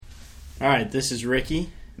All right, this is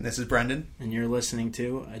Ricky. And this is Brendan. And you're listening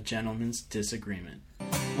to A Gentleman's Disagreement.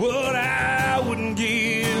 What I wouldn't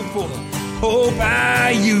give for the hope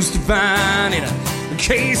I used to find in a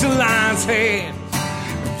case of lion's head.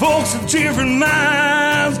 Folks of different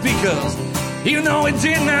minds, because even though we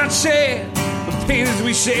did not share the pains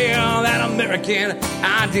we share, that American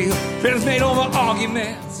ideal friends made over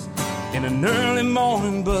arguments in an early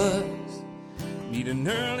morning buzz. Need an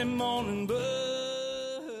early morning buzz.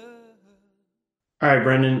 All right,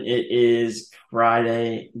 Brendan, it is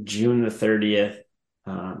Friday, June the 30th.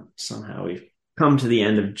 Somehow we've come to the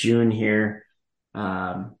end of June here.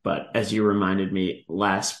 But as you reminded me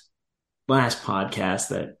last podcast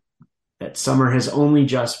that summer has only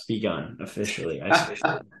just begun officially.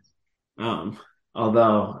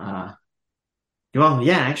 Although, well,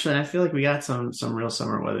 yeah, actually, I feel like we got some real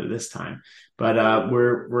summer weather this time. But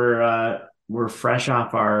we're fresh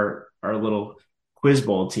off our little quiz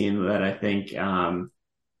bowl team that I think that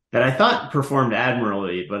I thought performed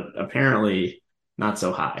admirably, but apparently not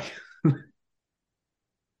so high.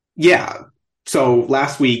 Yeah. So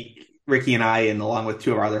last week, Ricky and I, and along with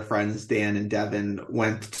two of our other friends, Dan and Devin,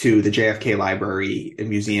 went to the JFK Library and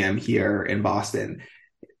Museum here in Boston.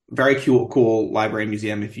 Very cool library and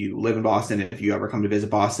museum. If you live in Boston, if you ever come to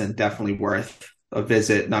visit Boston, definitely worth a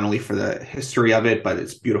visit, not only for the history of it, but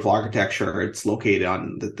its beautiful architecture. It's located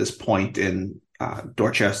on this point in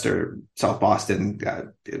Dorchester, South Boston.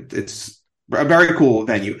 It's a very cool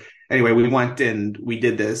venue. Anyway, we went and we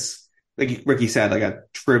did this, like Ricky said, like a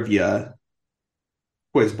trivia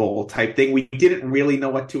quiz bowl type thing. We didn't really know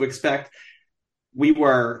what to expect. We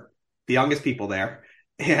were the youngest people there,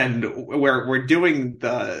 and we're doing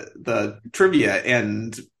the trivia,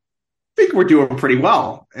 and I think we're doing pretty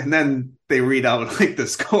well. And then they read out like the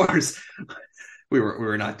scores. We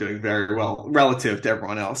were not doing very well relative to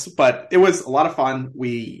everyone else, but it was a lot of fun.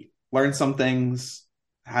 We learned some things,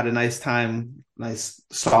 had a nice time, nice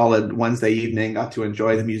solid Wednesday evening, got to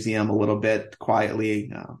enjoy the museum a little bit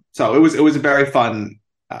quietly. So it was a very fun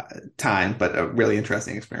time, but a really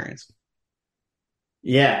interesting experience.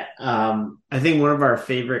 Yeah. I think one of our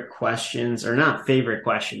favorite questions, or not favorite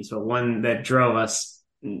questions, but one that drove us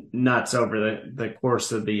nuts over the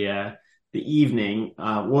course of the evening.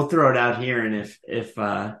 We'll throw it out here, and if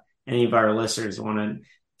any of our listeners want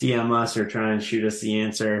to DM us or try and shoot us the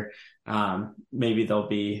answer, maybe there'll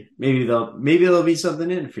be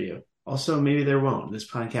something in for you. Also, maybe there won't. This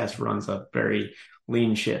podcast runs a very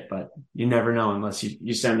lean ship, but you never know unless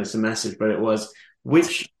you send us a message. But it was,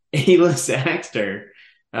 which A-list actor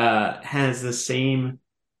has the same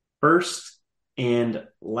first and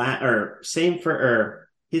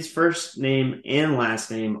his first name and last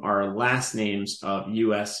name are last names of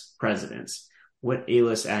U.S. presidents? What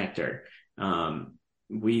A-list actor?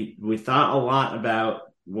 We thought a lot about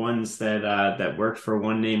ones that worked for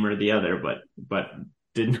one name or the other, but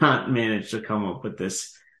did not manage to come up with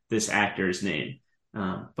this actor's name.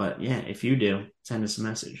 But yeah, if you do, send us a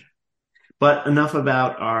message. But enough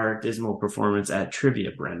about our dismal performance at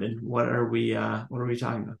trivia, Brendan. What are we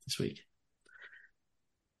talking about this week?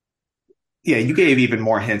 Yeah, you gave even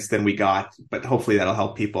more hints than we got, but hopefully that'll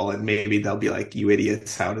help people, and maybe they'll be like, you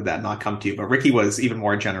idiots, how did that not come to you? But Ricky was even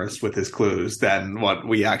more generous with his clues than what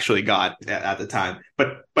we actually got at the time.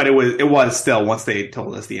 But it was still, once they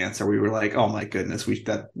told us the answer, we were like, oh my goodness, we should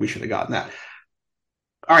have gotten that.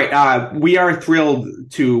 All right, we are thrilled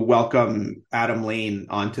to welcome Adam Layne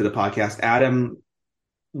onto the podcast. Adam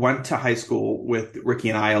went to high school with Ricky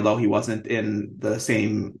and I, although he wasn't in the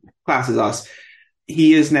same class as us.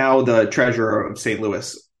 He is now the treasurer of St.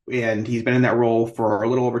 Louis, and he's been in that role for a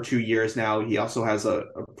little over 2 years now. He also has a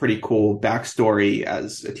pretty cool backstory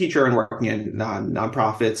as a teacher and working in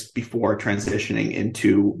nonprofits before transitioning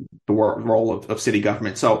into the role of city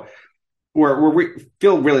government. So we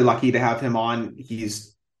feel really lucky to have him on.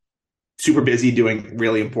 He's super busy doing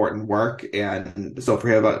really important work, and so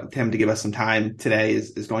for him to give us some time today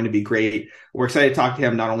is going to be great. We're excited to talk to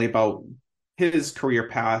him not only about his career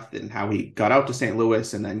path and how he got out to St.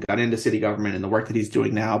 Louis and then got into city government and the work that he's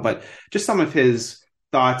doing now, but just some of his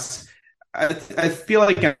thoughts. I feel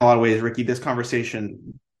like in a lot of ways, Ricky, this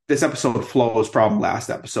episode flows from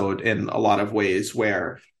last episode in a lot of ways,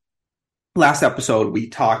 where last episode we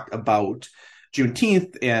talked about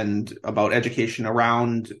Juneteenth and about education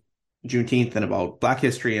around Juneteenth and about Black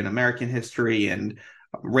history and American history and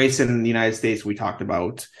race in the United States. We talked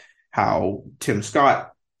about how Tim Scott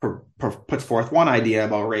puts forth one idea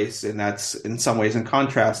about race, and that's in some ways in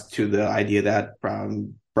contrast to the idea that Barack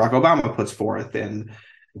Obama puts forth. And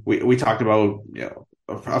we talked about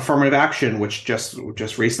affirmative action, which just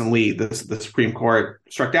recently the Supreme Court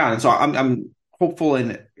struck down. And so I'm hopeful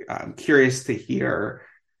and I'm curious to hear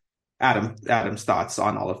Adam's thoughts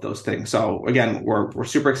on all of those things. So again, we're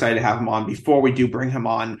super excited to have him on. Before we do bring him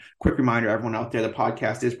on, quick reminder, everyone out there, the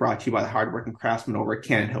podcast is brought to you by the hardworking craftsmen over at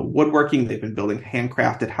Cannon Hill Woodworking. They've been building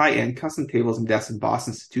handcrafted, high-end custom tables and desks in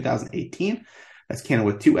Boston since 2018. That's Cannon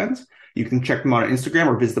with 2 N's. You can check them out on Instagram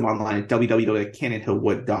or visit them online at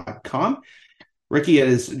www.cannonhillwood.com. Ricky, it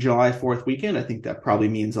is July 4th weekend. I think that probably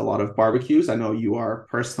means a lot of barbecues. I know you are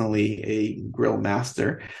personally a grill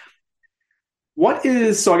master.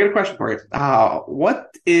 So I got a question for you.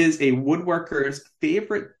 What is a woodworker's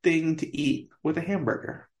favorite thing to eat with a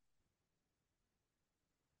hamburger?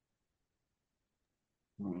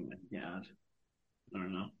 Oh my God. I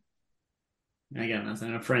don't know. I got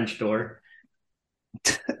nothing. A French door.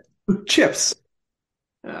 Chips.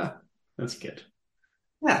 That's good.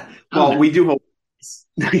 Yeah. Well, we do hope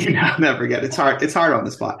you never get it. It's hard. It's hard on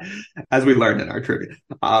the spot, as we learned in our trivia.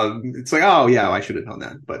 It's like, oh yeah, I should have known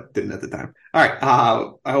that, but didn't at the time. All right.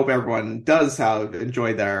 I hope everyone does have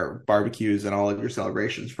enjoyed their barbecues and all of your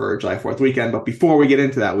celebrations for July 4th weekend. But before we get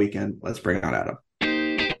into that weekend, let's bring on Adam.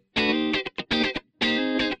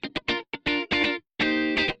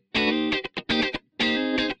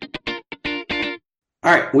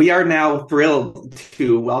 All right. We are now thrilled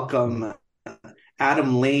to welcome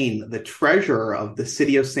Adam Layne, the treasurer of the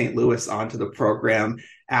city of St. Louis, onto the program.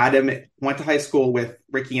 Adam went to high school with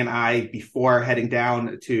Ricky and I before heading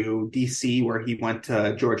down to D.C., where he went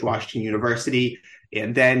to George Washington University.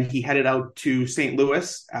 And then he headed out to St.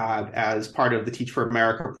 Louis as part of the Teach for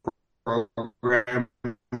America program,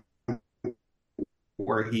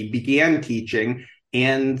 where he began teaching.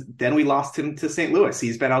 And then we lost him to St. Louis.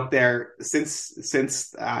 He's been out there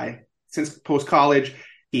since post-college.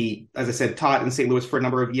 He, as I said, taught in St. Louis for a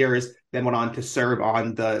number of years, then went on to serve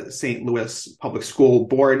on the St. Louis Public School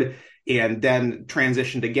Board, and then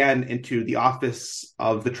transitioned again into the office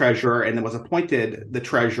of the treasurer, and then was appointed the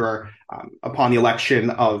treasurer upon the election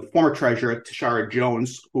of former treasurer Tashara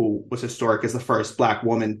Jones, who was historic as the first Black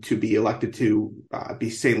woman to be elected to be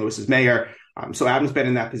St. Louis's mayor. So Adam's been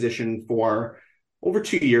in that position for over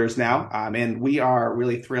 2 years now, and we are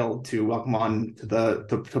really thrilled to welcome on to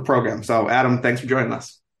the program. So Adam, thanks for joining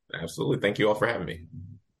us. Absolutely. Thank you all for having me.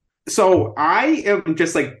 So I am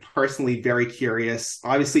just personally very curious.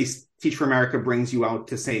 Obviously, Teach for America brings you out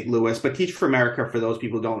to St. Louis, but Teach for America, for those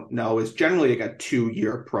people who don't know, is generally a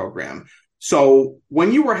 2-year program. So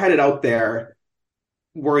when you were headed out there,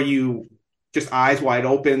 were you just eyes wide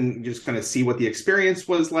open, just kind of see what the experience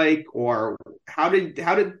was like, or how did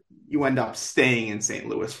you end up staying in St.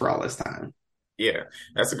 Louis for all this time? Yeah,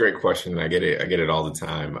 that's a great question. I get it all the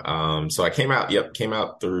time. So I came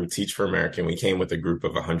out through Teach for America, and we came with a group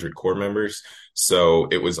of 100 core members. So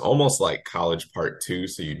it was almost like college part 2.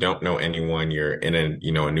 So you don't know anyone, you're in a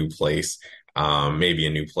new place, maybe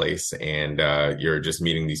a new place, and you're just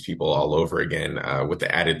meeting these people all over again, with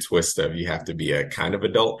the added twist of you have to be a kind of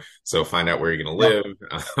adult. So find out where you're going to live,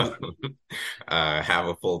 have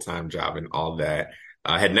a full-time job and all that.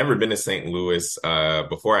 I had never been to St. Louis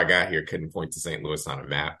before I got here. Couldn't point to St. Louis on a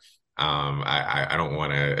map. I don't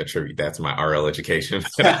want to attribute that to my RL education.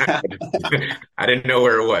 I didn't know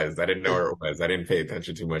where it was. I didn't pay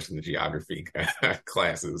attention too much in the geography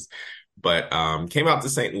classes. But came out to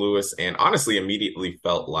St. Louis and honestly immediately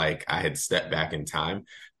felt like I had stepped back in time.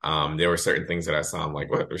 There were certain things that I saw. I'm like,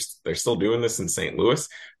 what? They're still doing this in St. Louis?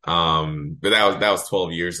 But that was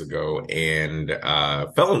 12 years ago, and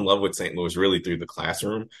fell in love with St. Louis really through the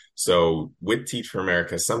classroom. So with Teach for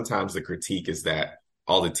America, sometimes the critique is that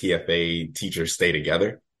all the TFA teachers stay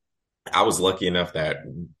together. I was lucky enough that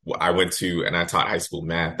I went to, and I taught high school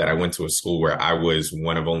math, that I went to a school where I was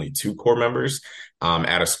one of only 2 core members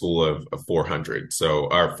at a school of 400,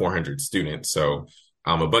 or 400 students. So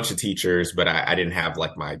a bunch of teachers, but I didn't have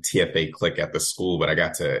my TFA clique at the school, but I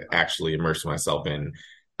got to actually immerse myself in,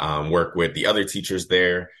 work with the other teachers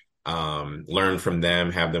there, learn from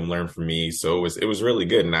them, have them learn from me. So it was really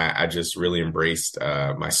good. And I just really embraced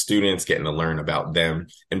my students, getting to learn about them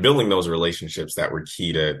and building those relationships that were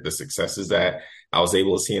key to the successes that I was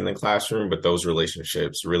able to see in the classroom. But those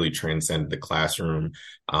relationships really transcended the classroom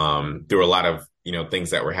through a lot of things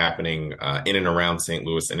that were happening in and around St.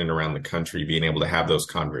 Louis, in and around the country, being able to have those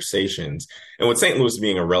conversations. And with St. Louis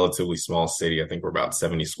being a relatively small city, I think we're about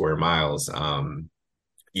 70 square miles.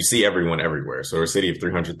 you see everyone everywhere. So we're a city of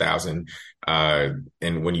 300,000.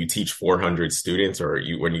 And when you teach 400 students, or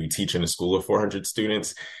when you teach in a school of 400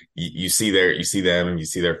 students, you see them, you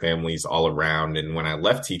see their families all around. And when I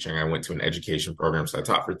left teaching, I went to an education program. So I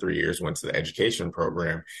taught for 3 years, went to the education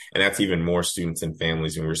program, and that's even more students and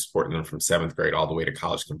families. And we're supporting them from 7th grade all the way to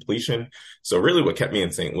college completion. So really what kept me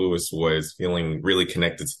in St. Louis was feeling really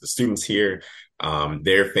connected to the students here,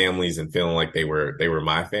 their families, and feeling like they were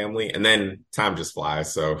my family. And then time just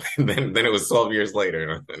flies. So then it was 12 years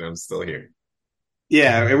later, and I'm still here.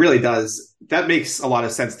 Yeah, it really does. That makes a lot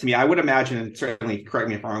of sense to me. I would imagine, and certainly correct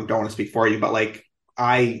me if I'm wrong, don't want to speak for you, but like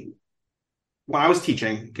when I was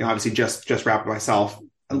teaching, obviously just wrapped myself,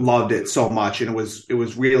 I loved it so much. And it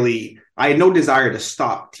was really, I had no desire to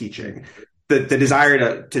stop teaching. The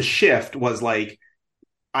desire to shift was like,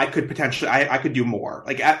 I could do more.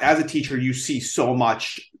 Like as a teacher, you see so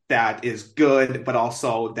much that is good, but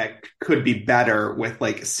also that could be better with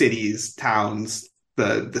like cities, towns,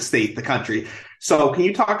 the state, the country. So can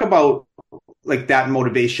you talk about like that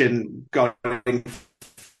motivation going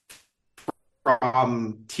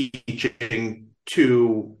from teaching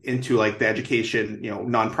into like the education,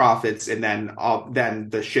 nonprofits, and then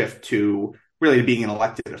the shift to really being an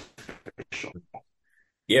elected official?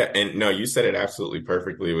 Yeah, and no, you said it absolutely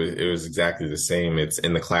perfectly. It was exactly the same. It's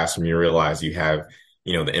in the classroom, you realize you have,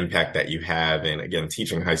 the impact that you have. And again,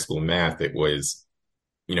 teaching high school math, it was,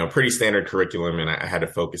 pretty standard curriculum, and I had to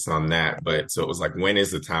focus on that. But so it was like, when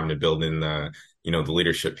is the time to build in the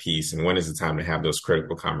leadership piece, and when is the time to have those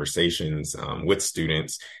critical conversations with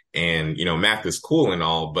students? And, math is cool and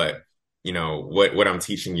all, but what I'm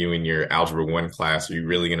teaching you in your Algebra 1 class, are you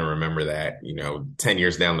really going to remember that, 10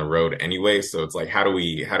 years down the road anyway? So it's like, how do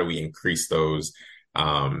we increase those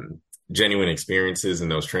genuine experiences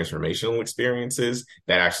and those transformational experiences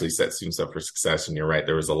that actually set students up for success? And you're right,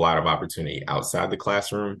 there was a lot of opportunity outside the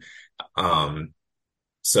classroom.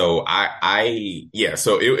 So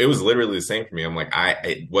so it was literally the same for me. I'm like,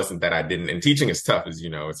 it wasn't that I didn't, and teaching is tough, as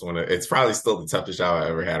it's probably still the toughest job I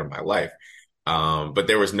ever had in my life. But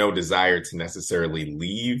there was no desire to necessarily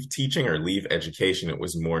leave teaching or leave education. It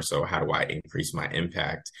was more so, how do I increase my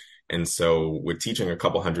impact? And so with teaching a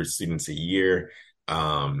couple hundred students a year,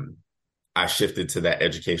 I shifted to that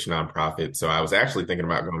education nonprofit. So I was actually thinking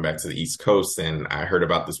about going back to the East Coast, and I heard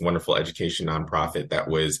about this wonderful education nonprofit that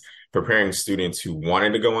was preparing students who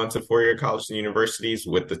wanted to go on to four-year colleges and universities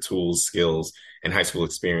with the tools, skills, and high school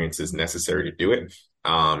experiences necessary to do it.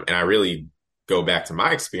 And I really go back to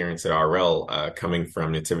my experience at RL, coming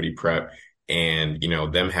from Nativity Prep, and,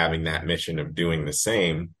 them having that mission of doing the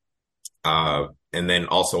same. And then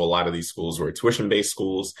also a lot of these schools were tuition-based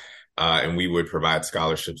schools, and we would provide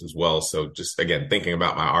scholarships as well. So just, again, thinking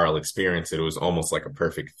about my RL experience, it was almost like a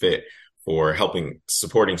perfect fit for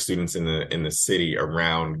supporting students in the city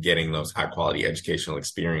around getting those high quality educational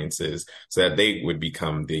experiences so that they would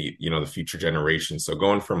become the future generation. So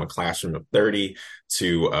going from a classroom of 30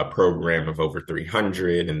 to a program of over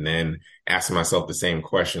 300, and then asking myself the same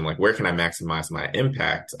question, like, where can I maximize my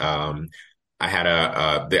impact? I had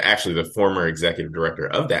the former executive director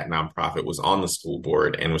of that nonprofit was on the school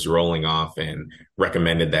board and was rolling off and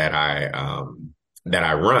recommended that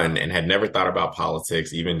I run, and had never thought about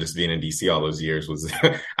politics. Even just being in DC all those years was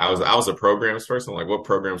I was a programs person. Like, what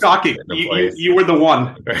programs? Shocking. You were the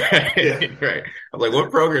one. Right. Yeah. Right. I'm like,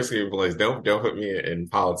 what programs can you place? Don't put me in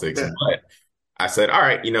politics. Yeah. But I said, all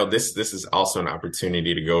right, this is also an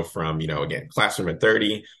opportunity to go from, again, classroom at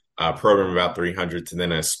 30, program about 300, to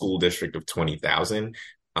then a school district of 20,000.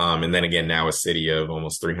 And then again, now a city of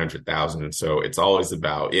almost 300,000. So it's always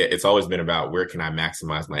been about, where can I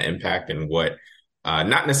maximize my impact, and what,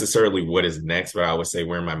 not necessarily what is next, but I would say,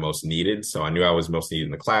 where am I most needed? So I knew I was most needed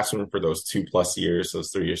in the classroom for those 2+ years,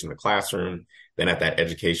 those 3 years in the classroom, then at that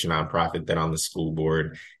education nonprofit, then on the school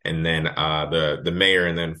board. And then the mayor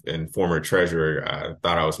and former treasurer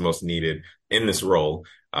thought I was most needed in this role,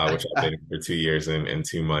 which I've been for 2 years and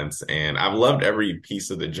 2 months. And I've loved every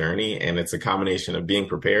piece of the journey. And it's a combination of being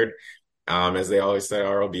prepared, as they always say,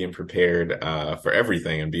 RL, being prepared for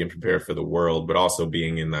everything and being prepared for the world, but also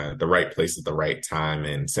being in the right place at the right time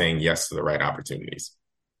and saying yes to the right opportunities.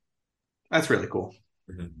 That's really cool.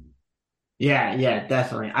 Mm-hmm. Yeah,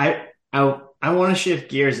 definitely. I want to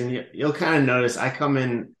shift gears, and you'll kind of notice I come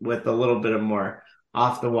in with a little bit of more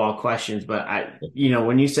off the wall questions, but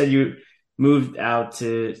when you said you moved out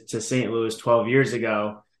to St. Louis 12 years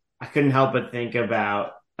ago, I couldn't help but think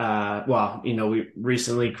about, we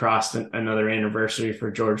recently crossed another anniversary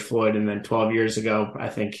for George Floyd. And then 12 years ago, I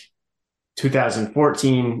think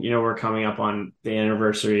 2014, we're coming up on the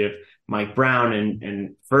anniversary of Mike Brown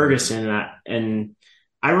and Ferguson. And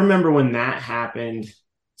I remember when that happened,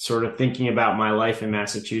 sort of thinking about my life in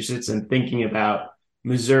Massachusetts and thinking about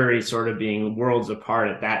Missouri sort of being worlds apart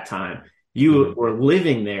at that time. You were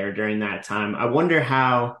living there during that time. I wonder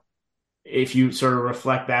how, if you sort of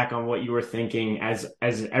reflect back on what you were thinking as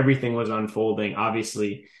everything was unfolding,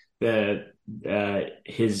 obviously his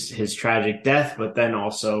tragic death, but then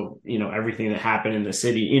also, everything that happened in the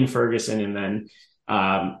city in Ferguson and then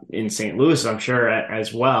in St. Louis, I'm sure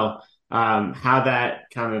as well, how that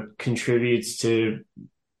kind of contributes to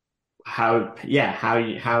how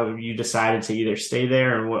you decided to either stay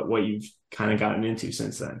there and what you've kind of gotten into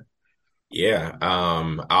since then. Yeah.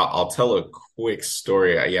 I'll tell a quick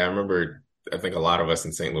story. Yeah, I remember, I think a lot of us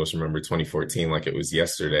in St. Louis remember 2014 like it was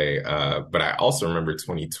yesterday. But I also remember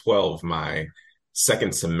 2012, my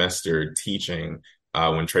second semester teaching,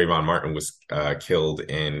 when Trayvon Martin was killed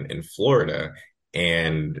in Florida.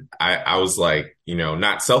 And I was like,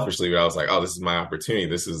 not selfishly, but I was like, oh, this is my opportunity.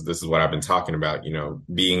 This is what I've been talking about,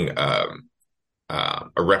 being a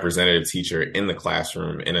representative teacher in the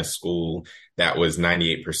classroom in a school that was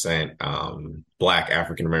 98% Black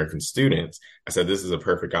African-American students. I said, this is a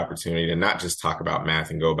perfect opportunity to not just talk about math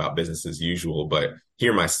and go about business as usual, but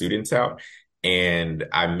hear my students out. And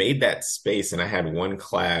I made that space, and I had one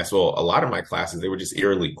class. Well, a lot of my classes, they were just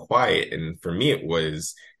eerily quiet. And for me, it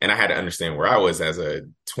was, and I had to understand where I was as a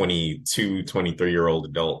 22, 23-year-old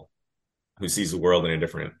adult who sees the world in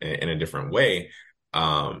a different way.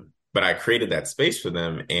 But I created that space for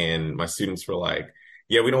them, and my students were like,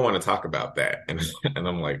 yeah, we don't want to talk about that. And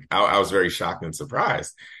I'm like, I was very shocked and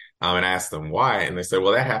surprised. And I asked them why. And they said,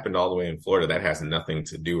 well, that happened all the way in Florida. That has nothing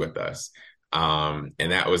to do with us. And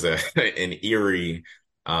that was an eerie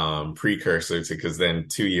precursor to, because then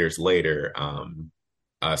 2 years later,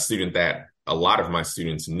 a student that a lot of my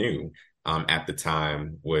students knew at the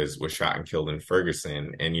time was shot and killed in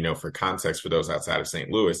Ferguson. And, for context for those outside of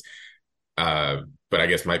St. Louis, but I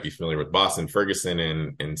guess might be familiar with Boston,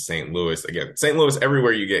 Ferguson, and St. Louis. Again, St. Louis,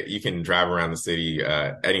 everywhere you can drive around the city,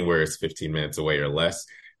 anywhere it's 15 minutes away or less.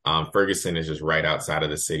 Ferguson is just right outside of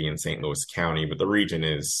the city in St. Louis County, but the region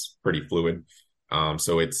is pretty fluid.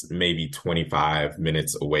 So it's maybe 25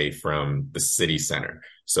 minutes away from the city center.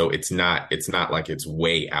 So it's not like it's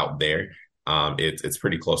way out there. It's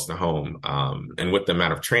pretty close to home. And with the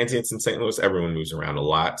amount of transients in St. Louis, everyone moves around a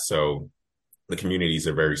lot. So the communities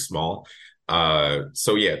are very small.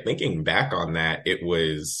 So yeah, thinking back on that, it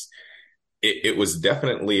was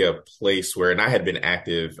definitely a place where, and I had been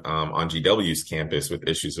active on GW's campus with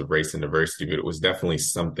issues of race and diversity, but it was definitely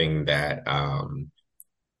something that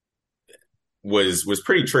was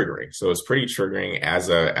pretty triggering. So it was pretty triggering as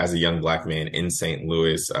a young Black man in St.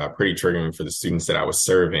 Louis, pretty triggering for the students that I was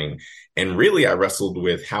serving. And really, I wrestled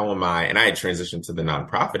with how am I, and I had transitioned to the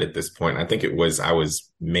nonprofit at this point. I think I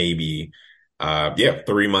was maybe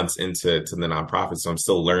 3 months into the nonprofit. So I'm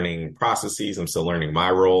still learning processes. I'm still learning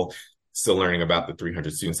my role, still learning about the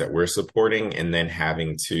 300 students that we're supporting, and then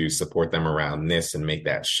having to support them around this and make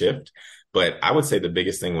that shift. But I would say the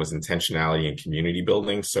biggest thing was intentionality and community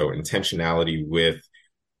building. So intentionality with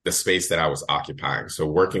the space that I was occupying. So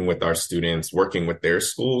working with our students, working with their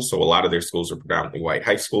schools. So a lot of their schools are predominantly white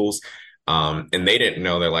high schools. And they didn't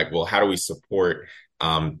know. They're like, well, how do we support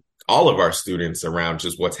all of our students around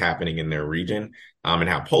just what's happening in their region and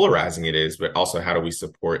how polarizing it is, but also how do we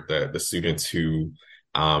support the students who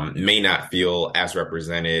may not feel as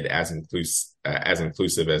represented, as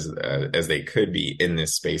inclusive as they could be in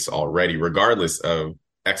this space already, regardless of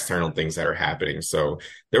external things that are happening. So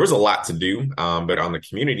there was a lot to do, but on the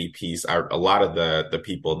community piece, a lot of the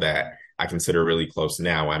people that I consider really close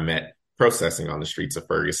now, I met protesting on the streets of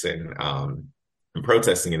Ferguson, and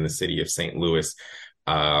protesting in the city of St. Louis.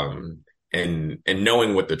 And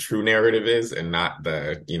knowing what the true narrative is, and not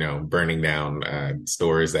the, burning down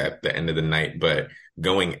stores at the end of the night, but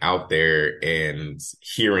going out there and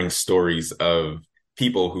hearing stories of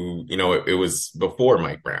people who, it was before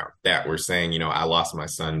Mike Brown that were saying, I lost my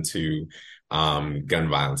son to gun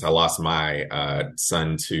violence. I lost my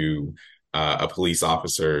son to a police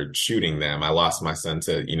officer shooting them. I lost my son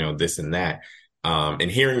to, this and that. And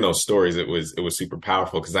hearing those stories, it was super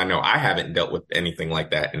powerful, because I know I haven't dealt with anything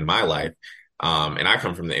like that in my life. And I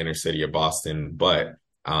come from the inner city of Boston, but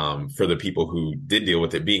for the people who did deal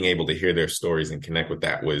with it, being able to hear their stories and connect with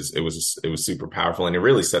that was super powerful. And it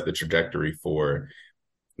really set the trajectory for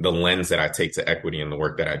the lens that I take to equity and the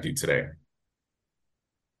work that I do today.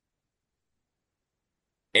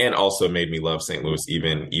 And also made me love St. Louis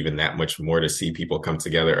even that much more, to see people come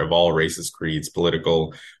together of all races, creeds,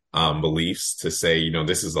 political beliefs, to say,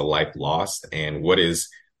 this is a life lost, and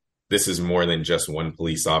this is more than just one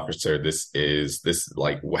police officer. This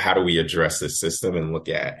like, how do we address this system and look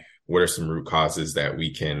at what are some root causes that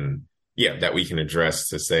we can address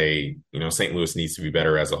to say, St. Louis needs to be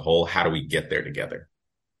better as a whole. How do we get there together?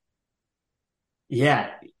 Yeah,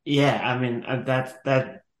 yeah. I mean,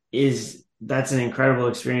 that's an incredible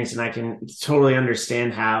experience, and I can totally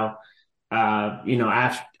understand how,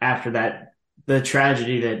 after that, the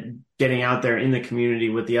tragedy that getting out there in the community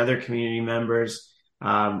with the other community members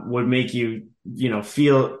would make you,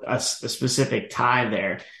 feel a specific tie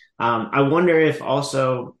there. I wonder if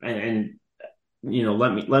also, and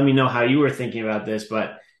let me know how you were thinking about this,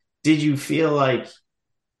 but did you feel like,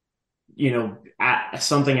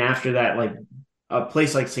 something after that, like a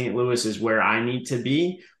place like St. Louis is where I need to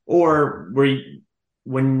be? Or were you,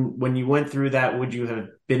 when you went through that, would you have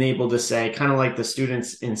been able to say, kind of like the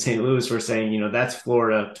students in St. Louis were saying, that's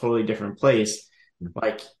Florida, totally different place.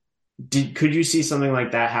 Like, could you see something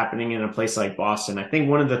like that happening in a place like Boston? I think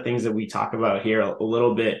one of the things that we talk about here a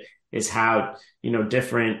little bit is how,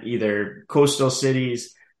 different either coastal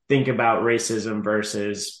cities think about racism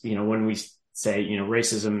versus, when we say,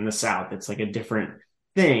 racism in the South, it's like a different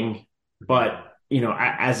thing. But,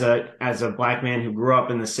 as a Black man who grew up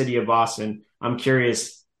in the city of Boston, I'm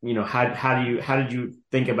curious, how did you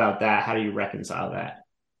think about that? How do you reconcile that?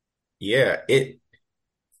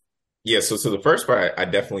 So the first part, I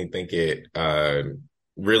definitely think it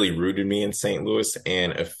really rooted me in St. Louis,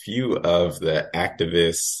 and a few of the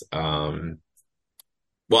activists.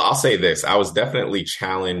 Well, I'll say this: I was definitely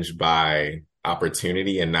challenged by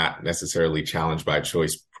opportunity and not necessarily challenged by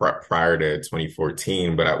choice prior to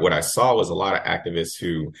 2014. But what I saw was a lot of activists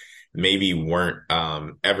who maybe weren't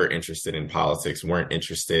ever interested in politics, weren't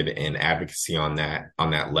interested in advocacy on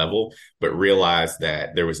that level, but realized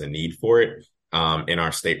that there was a need for it. In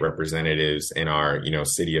our state representatives and our,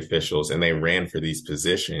 city officials, and they ran for these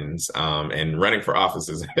positions. And running for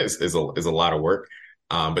offices is a lot of work,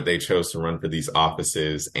 but they chose to run for these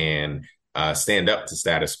offices and stand up to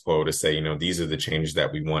status quo to say, these are the changes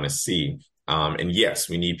that we want to see. And yes,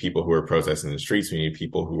 we need people who are protesting in the streets. We need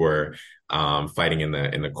people who are fighting in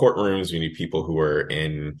the courtrooms. We need people who are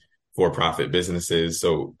in for-profit businesses.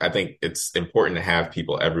 So I think it's important to have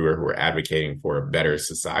people everywhere who are advocating for a better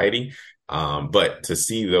society. But to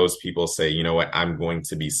see those people say, you know what, I'm going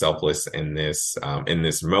to be selfless in this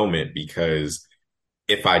moment, because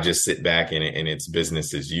if I just sit back and it's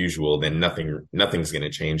business as usual, then nothing's going to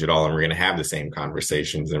change at all. And we're going to have the same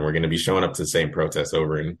conversations, and we're going to be showing up to the same protests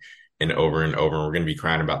over and over and over. And we're going to be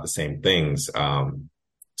crying about the same things.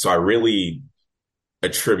 So I really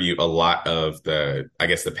attribute a lot of the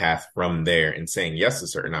path from there and saying yes to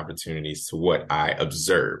certain opportunities to what I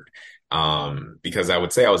observed. Because I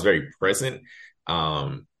would say I was very present.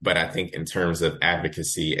 But I think in terms of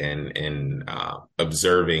advocacy and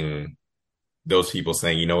observing those people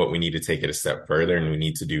saying, you know what, we need to take it a step further, and we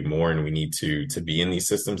need to do more, and we need to be in these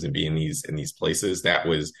systems and be in these places. That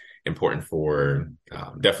was important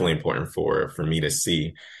definitely important for me to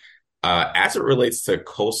see. As it relates to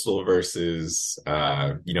coastal versus,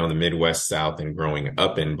 the Midwest, South, and growing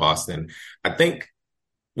up in Boston, I think,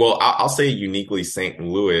 well, I'll say uniquely St.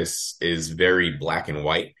 Louis is very black and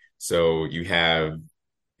white. So you have,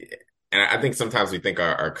 and I think sometimes we think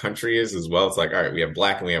our country is as well. It's like, all right, we have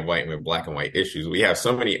black and we have white, and we have black and white issues. We have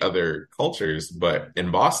so many other cultures, but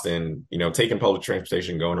in Boston, taking public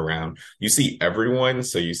transportation, going around, you see everyone.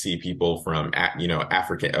 So you see people from,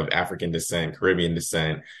 African descent, Caribbean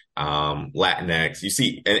descent, Latinx, you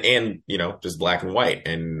see, and just black and white,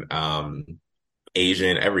 and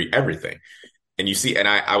Asian, everything. And you see, and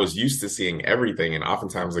I was used to seeing everything. And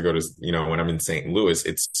oftentimes I go to, when I'm in St. Louis,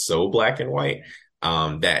 it's so black and white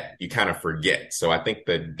that you kind of forget. So I think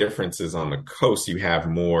the difference is on the coast, you have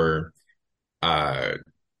more of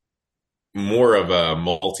a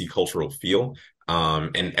multicultural feel.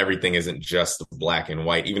 And everything isn't just black and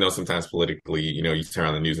white, even though sometimes politically, you turn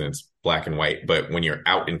on the news and it's black and white. But when you're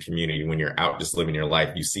out in community, when you're out just living your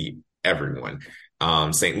life, you see everyone.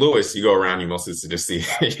 St. Louis, you go around, you mostly just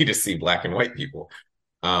see black and white people.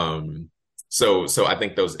 So I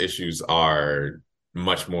think those issues are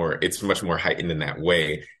much more heightened in that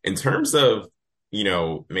way. In terms of,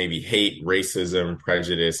 maybe hate, racism,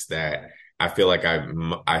 prejudice that I feel like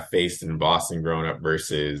I faced in Boston growing up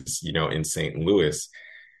versus, in St. Louis,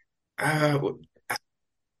 I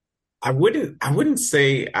wouldn't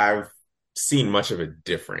say I've seen much of a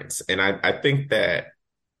difference. And I think that,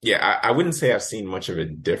 I wouldn't say I've seen much of a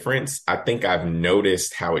difference. I think I've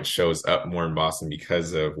noticed how it shows up more in Boston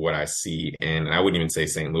because of what I see. And I wouldn't even say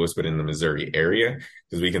St. Louis, but in the Missouri area,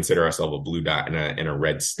 because we consider ourselves a blue dot in a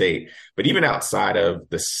red state. But even outside of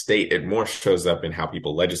the state, it more shows up in how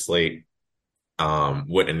people legislate,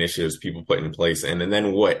 what initiatives people put in place, and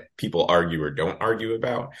then what people argue or don't argue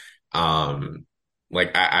about.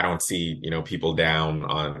 Like I don't see, people down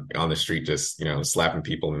on the street just, slapping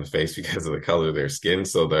people in the face because of the color of their skin.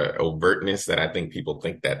 So the overtness that I think people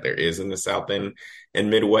think that there is in the South and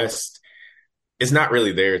Midwest is not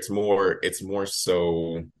really there. It's more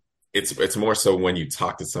so when you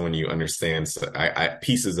talk to someone, you understand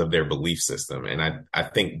pieces of their belief system. And I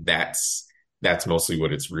think that's mostly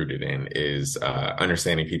what it's rooted in, is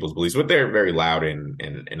understanding people's beliefs, what they're very loud and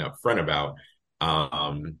upfront about.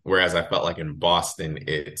 Whereas I felt like in Boston,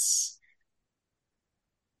 it's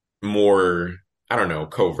more, I don't know,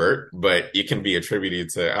 covert, but it can be attributed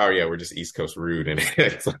to, oh yeah, we're just East Coast rude. And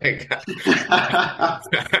it's like, it's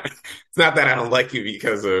not that I don't like you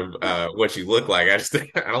because of what you look like. I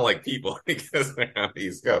don't like people because they're on the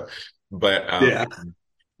East Coast. But Yeah.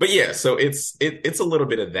 but yeah, so it's a little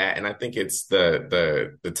bit of that, and I think it's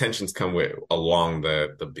the tensions come with along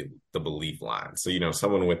the belief line. So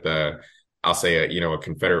someone with I'll say a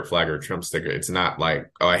Confederate flag or a Trump sticker, it's not like,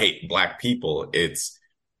 oh, I hate Black people. It's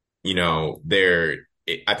I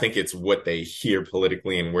think it's what they hear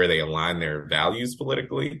politically and where they align their values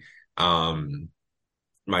politically,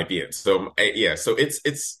 might be it. So yeah, so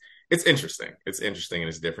it's interesting. It's interesting and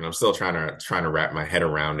it's different. I'm still trying to wrap my head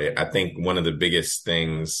around it. I think one of the biggest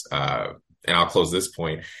things, and I'll close this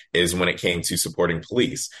point, is when it came to supporting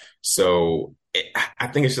police. So I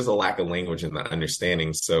think it's just a lack of language and the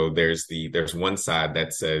understanding. So there's one side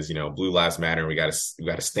that says, Blue Lives Matter, and we got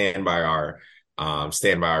to stand by our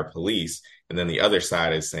police. And then the other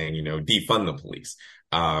side is saying, defund the police.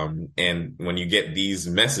 And when you get these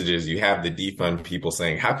messages, you have the defund people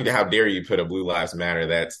saying, how dare you put a Blue Lives Matter?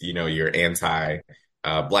 That's, you're anti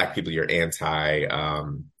Black people, you're anti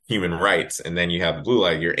human rights. And then you have the blue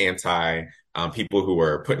light, you're anti people who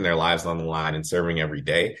are putting their lives on the line and serving every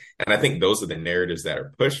day. And I think those are the narratives that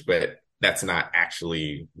are pushed, but that's not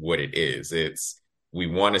actually what it is. We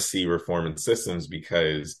want to see reform in systems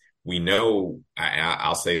because we know,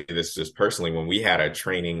 I'll say this just personally, when we had a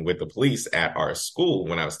training with the police at our school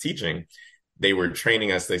when I was teaching, they were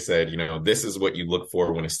training us. They said, this is what you look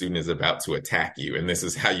for when a student is about to attack you. And this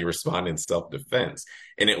is how you respond in self-defense.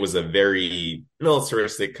 And it was a very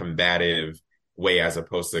militaristic, combative way, as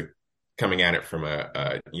opposed to coming at it from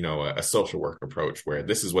a social work approach where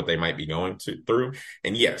this is what they might be going through.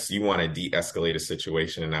 And yes, you want to de-escalate a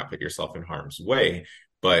situation and not put yourself in harm's way,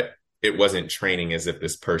 but it wasn't training as if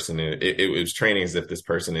this person, it was training as if this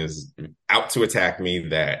person is out to attack me,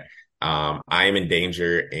 that I am in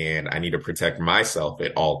danger and I need to protect myself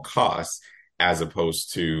at all costs, as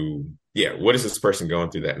opposed to, what is this person going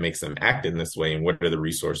through that makes them act in this way? And what are the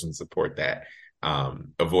resources and support that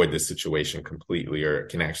avoid this situation completely or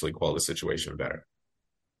can actually quell the situation better?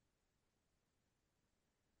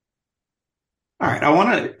 All right. I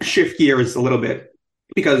want to shift gears a little bit,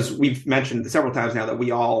 because we've mentioned several times now that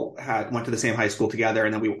we all went to the same high school together,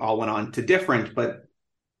 and then we all went on to different but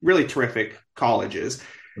really terrific colleges.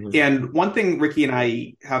 Mm-hmm. And one thing Ricky and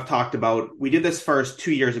I have talked about, we did this first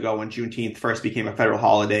 2 years ago when Juneteenth first became a federal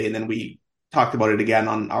holiday, and then we talked about it again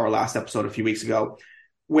on our last episode a few weeks ago,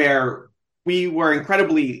 where we were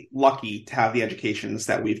incredibly lucky to have the educations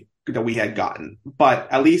that we had gotten.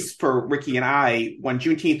 But at least for Ricky and I, when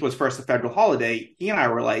Juneteenth was first a federal holiday, he and I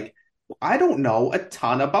were like, I don't know a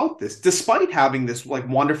ton about this, despite having this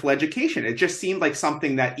wonderful education. It just seemed like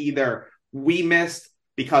something that either we missed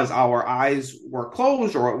because our eyes were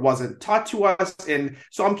closed or it wasn't taught to us. And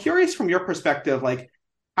so I'm curious from your perspective,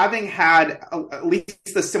 having had at least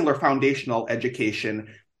a similar foundational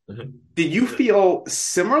education, mm-hmm. Did you feel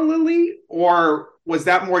similarly, or was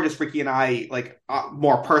that more just Ricky and I,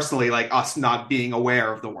 more personally, us not being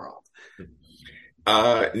aware of the world?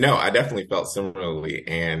 No, I definitely felt similarly.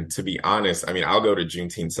 And to be honest, I'll go to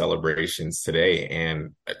Juneteenth celebrations today,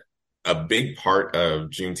 and a big part of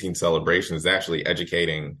Juneteenth celebration is actually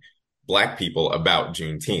educating Black people about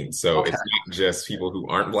Juneteenth. So okay. It's not just people who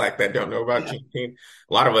aren't Black that don't know about Juneteenth.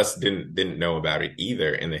 A lot of us didn't know about it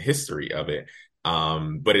either, in the history of it.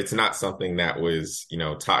 But it's not something that was,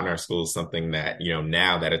 taught in our schools, something that,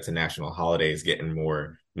 now that it's a national holiday is getting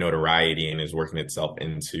more notoriety and is working itself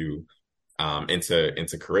into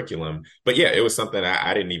curriculum. But yeah, it was something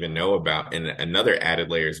I didn't even know about. And another added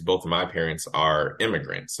layer is both of my parents are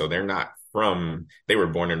immigrants. So they were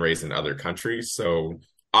born and raised in other countries. So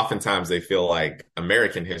oftentimes they feel like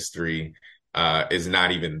American history is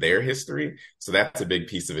not even their history. So that's a big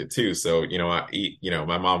piece of it too. So,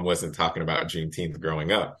 my mom wasn't talking about Juneteenth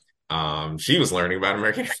growing up. She was learning about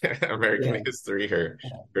American history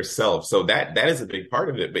herself. So that is a big part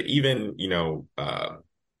of it. But even,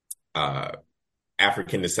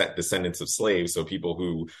 African descendants of slaves, so people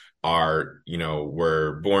who are,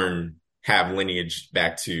 were born have lineage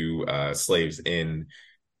back to slaves in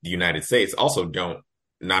the United States also don't.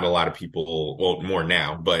 Not a lot of people, well, more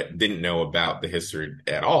now, but didn't know about the history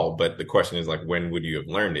at all. But the question is like, when would you have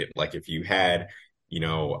learned it? Like if you had,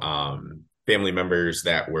 family members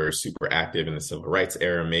that were super active in the civil rights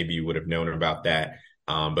era, maybe you would have known about that.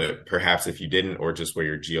 But perhaps if you didn't, or just where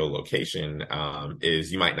your geolocation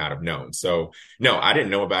is, you might not have known. So no, I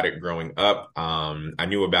didn't know about it growing up. I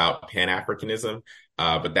knew about Pan-Africanism,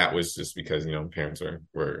 but that was just because, parents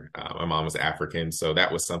were my mom was African. So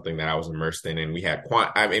that was something that I was immersed in. And we had,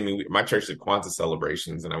 my church did Kwanzaa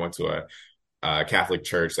celebrations, and I went to a Catholic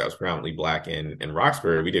church that was predominantly Black in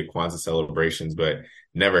Roxbury. We did Kwanzaa celebrations, but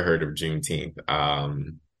never heard of Juneteenth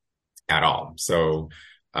at all. So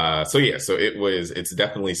it's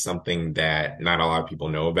definitely something that not a lot of people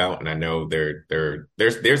know about. And I know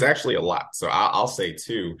there's actually a lot. So I'll say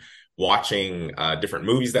too, watching different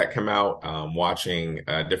movies that come out, watching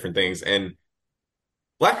different things, and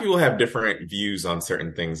Black people have different views on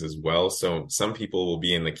certain things as well. So some people will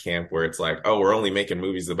be in the camp where it's like, oh, we're only making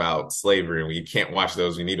movies about slavery and we can't watch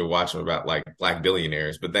those. We need to watch them about like Black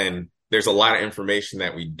billionaires. But then there's a lot of information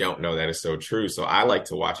that we don't know that is so true. So I like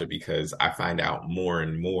to watch it because I find out more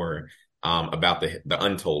and more about the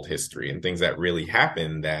untold history and things that really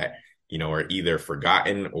happen that, are either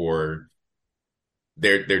forgotten or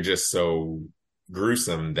they're just so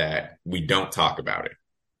gruesome that we don't talk about it.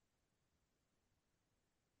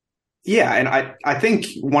 Yeah, and I think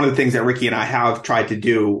one of the things that Ricky and I have tried to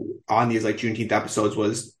do on these like Juneteenth episodes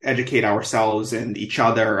was educate ourselves and each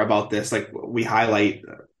other about this. Like we highlight,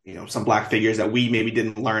 some Black figures that we maybe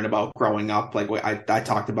didn't learn about growing up. Like I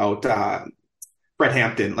talked about Fred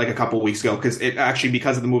Hampton like a couple of weeks ago because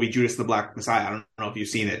of the movie Judas and the Black Messiah. I don't know if you've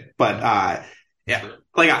seen it, but yeah,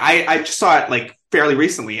 like I just saw it like fairly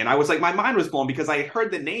recently, and I was like, my mind was blown because I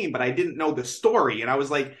heard the name, but I didn't know the story, and I was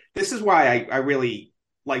like, this is why I really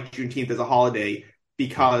like Juneteenth as a holiday,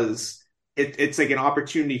 because it's like an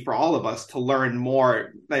opportunity for all of us to learn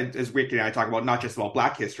more, as Ricky and I talk about, not just about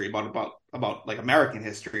Black history, but about like American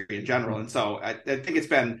history in general. And so I think it's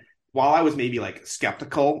been, while I was maybe like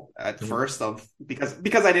skeptical at first because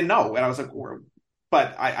I didn't know, and I was like,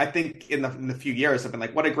 but I think in the few years I've been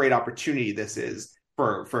like, what a great opportunity this is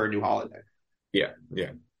for a new holiday. Yeah.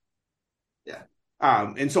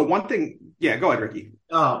 And so one thing, go ahead, Ricky.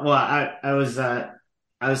 Oh, well,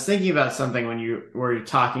 I was thinking about something when you were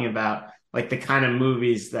talking about like the kind of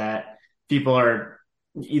movies that people are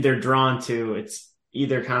either drawn to. It's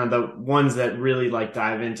either kind of the ones that really like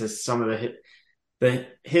dive into some of the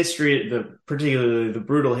history, particularly the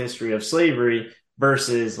brutal history of slavery,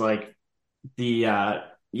 versus like the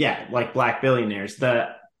like Black billionaires.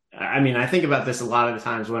 I think about this a lot of the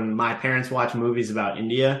times when my parents watch movies about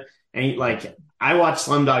India, and like I watched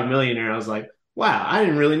Slumdog Millionaire, and I was like, wow, I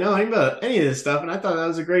didn't really know anything about any of this stuff, and I thought that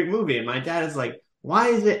was a great movie. And my dad is like, why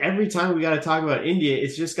is it every time we got to talk about India,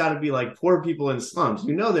 it's just got to be like poor people in slums?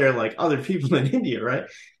 There are like other people in India, right?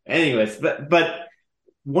 Anyways, but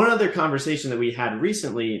one other conversation that we had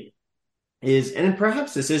recently is, and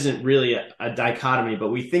perhaps this isn't really a dichotomy, but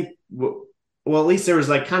we think, well, at least there was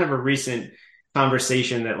like kind of a recent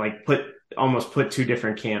conversation that like almost put two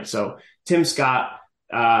different camps. So Tim Scott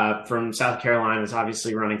from South Carolina is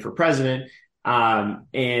obviously running for president.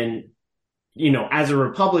 And, as a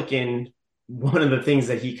Republican, one of the things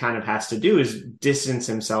that he kind of has to do is distance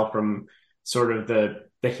himself from sort of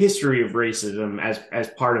the history of racism as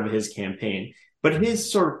part of his campaign. But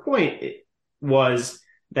his sort of point was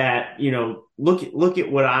that, look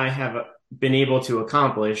at what I have been able to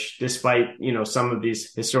accomplish despite, some of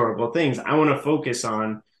these historical things. I want to focus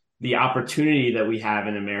on the opportunity that we have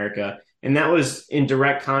in America. And that was in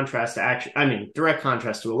direct contrast to direct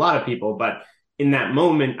contrast to a lot of people. But in that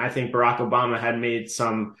moment, I think Barack Obama had made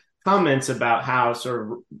some comments about how sort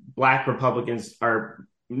of Black Republicans are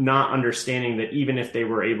not understanding that even if they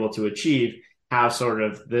were able to achieve, how sort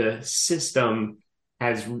of the system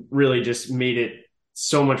has really just made it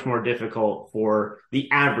so much more difficult for the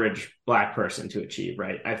average Black person to achieve,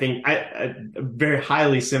 right? I think I very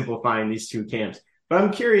highly simplifying these two camps. But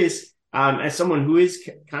I'm curious, as someone who is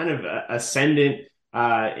kind of ascendant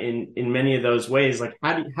in many of those ways, like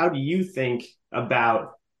how do you think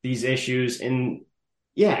about these issues? And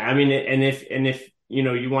and if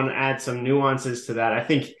you want to add some nuances to that, I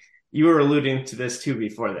think you were alluding to this too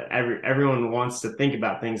before, that everyone wants to think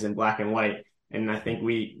about things in black and white, and I think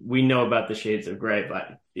we know about the shades of gray.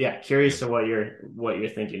 But curious to what you're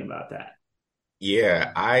thinking about that.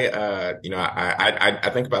 Yeah, I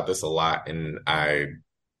think about this a lot, and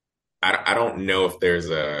I don't know if there's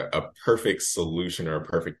a perfect solution or a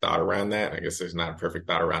perfect thought around that. I guess there's not a perfect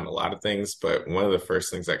thought around a lot of things, but one of the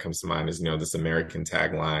first things that comes to mind is, this American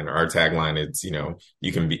tagline, or our tagline. It's,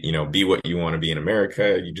 you can be, be what you want to be in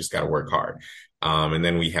America. You just got to work hard. And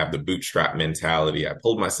then we have the bootstrap mentality. I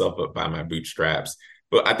pulled myself up by my bootstraps.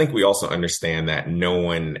 But I think we also understand that no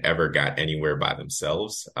one ever got anywhere by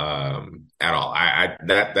themselves, at all.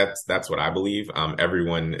 That's what I believe.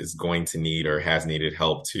 Everyone is going to need or has needed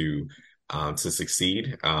help to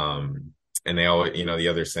succeed. And they always, the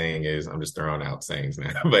other saying is, I'm just throwing out sayings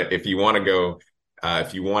now, but if you want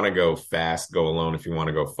to go fast, go alone. If you want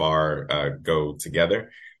to go far, go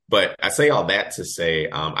together. But I say all that to say,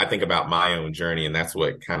 I think about my own journey, and that's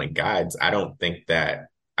what kind of guides. I don't think that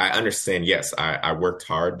I understand. Yes, I worked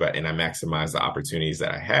hard, and I maximized the opportunities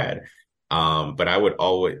that I had. But I would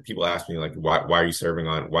always, people ask me like, why'd you serve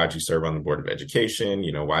on the Board of Education?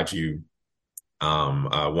 Why'd you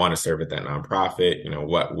want to serve at that nonprofit?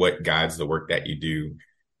 What guides the work that you do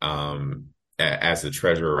as the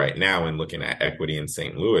treasurer right now and looking at equity in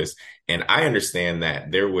St. Louis. And I understand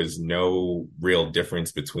that there was no real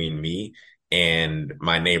difference between me and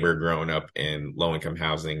my neighbor growing up in low-income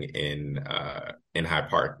housing in Hyde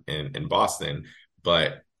Park in Boston.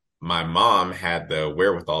 But my mom had the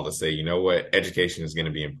wherewithal to say, you know what, education is going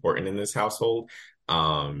to be important in this household.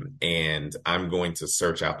 And I'm going to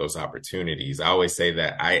search out those opportunities. I always say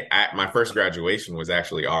that my first graduation was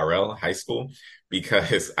actually RL high school,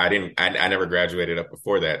 because I never graduated up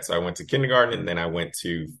before that. So I went to kindergarten, and then I went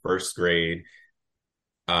to first grade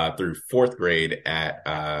through fourth grade at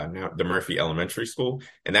now the Murphy Elementary School,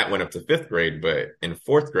 and that went up to fifth grade. But in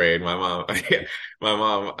fourth grade, my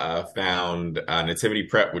mom found Nativity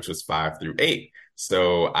Prep, which was 5 through 8.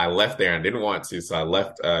 So I left there and didn't want to. So I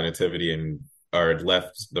left left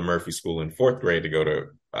the Murphy School in fourth grade to go to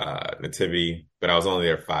Nativity, but I was only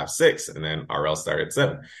there 5, 6, and then RL started at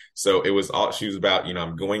 7. So it was all, she was about,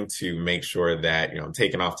 I'm going to make sure that, I'm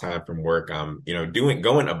taking off time from work. I'm,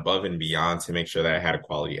 going above and beyond to make sure that I had a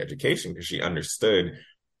quality education, because she understood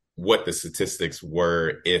what the statistics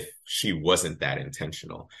were if she wasn't that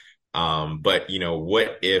intentional. But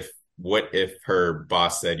what if her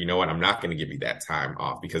boss said, you know what, I'm not going to give you that time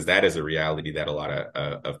off, because that is a reality that a lot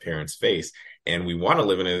of parents face. And we want to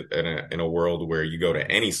live in a world where you go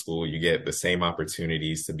to any school, you get the same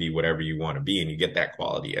opportunities to be whatever you want to be, and you get that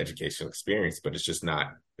quality educational experience, but it's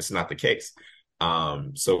not the case.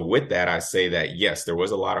 So with that, I say that, yes, there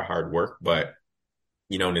was a lot of hard work, but,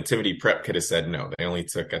 Nativity Prep could have said no. They only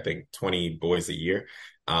took, I think, 20 boys a year.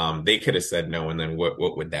 They could have said no, and then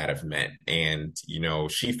what would that have meant? And,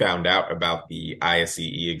 she found out about the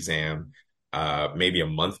ISEE exam maybe a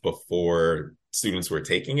month before students were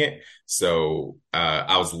taking it. So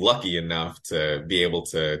I was lucky enough to be able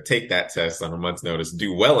to take that test on a month's notice,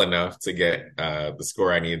 do well enough to get the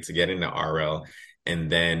score I needed to get into RL, and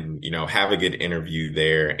then, have a good interview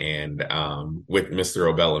there and with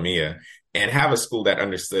Mr. Obelamia, and have a school that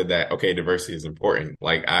understood that, okay, diversity is important.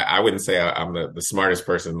 Like, I wouldn't say I'm the smartest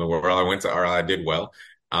person in the world. I went to RL, I did well.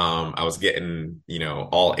 I was getting,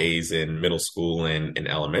 all A's in middle school and in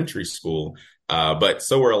elementary school. But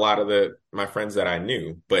so were a lot of my friends that I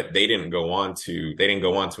knew, but they didn't go on to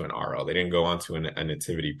an RL. They didn't go on to a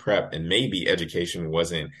Nativity Prep, and maybe education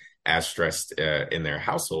wasn't as stressed in their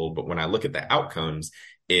household. But when I look at the outcomes,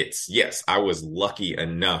 it's, yes, I was lucky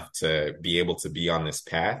enough to be able to be on this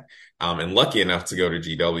path, and lucky enough to go to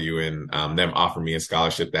GW and them offer me a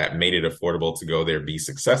scholarship that made it affordable to go there, be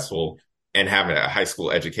successful, and have a high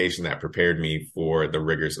school education that prepared me for the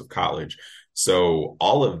rigors of college. So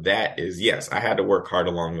all of that is, yes, I had to work hard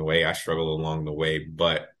along the way. I struggled along the way,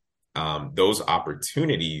 but those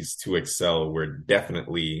opportunities to excel were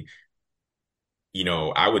definitely,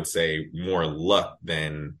 I would say more luck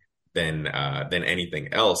than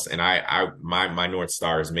anything else. And my North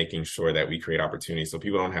Star is making sure that we create opportunities so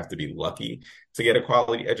people don't have to be lucky to get a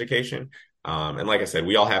quality education. And like I said,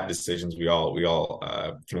 we all have decisions. We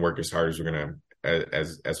all can work as hard as we're gonna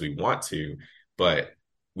as we want to, but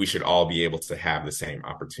we should all be able to have the same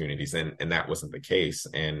opportunities, and that wasn't the case.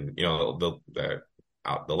 And the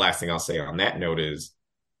last thing I'll say on that note is,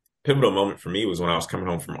 pivotal moment for me was when I was coming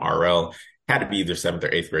home from RL. Had to be either 7th or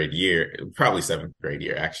 8th grade year, probably 7th grade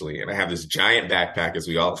year actually. And I have this giant backpack, as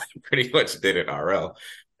we all pretty much did at RL.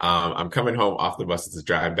 I'm coming home off the bus with this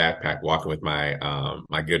giant backpack, walking with my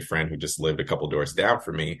my good friend who just lived a couple doors down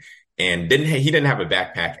from me, and he didn't have a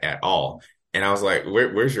backpack at all. And I was like,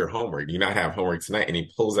 where's your homework? Do you not have homework tonight? And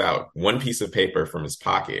he pulls out one piece of paper from his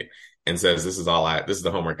pocket and says, this is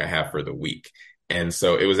the homework I have for the week. And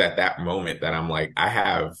so it was at that moment that I'm like, I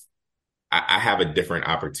have I have a different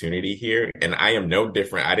opportunity here, and I am no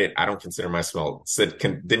different. I don't consider myself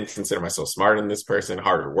didn't consider myself smarter than this person,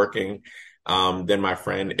 harder working than my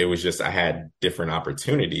friend. It was just I had different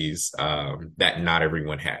opportunities that not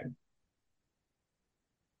everyone had.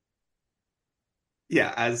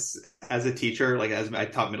 Yeah, as a teacher, like as I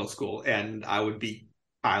taught middle school, and I would be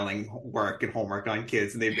piling work and homework on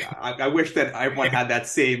kids, and I wish that everyone had that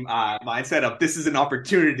same mindset of this is an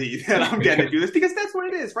opportunity that I'm getting to do this, because that's what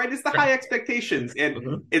it is, right? It's the high expectations,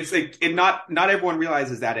 and it's like, and not everyone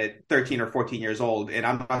realizes that at 13 or 14 years old, and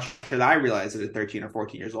I'm not sure that I realized it at 13 or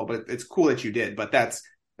 14 years old, but it's cool that you did. But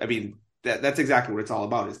I mean, that's exactly what it's all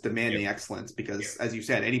about, is demanding excellence, because as you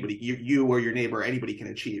said, anybody, you or your neighbor, anybody can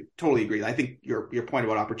achieve. Totally agree. I think your point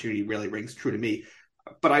about opportunity really rings true to me.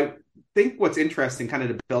 But I think what's interesting, kind of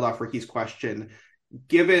to build off Ricky's question,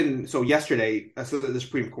 yesterday, so the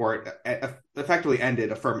Supreme Court effectively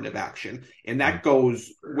ended affirmative action, and that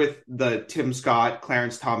goes with the Tim Scott,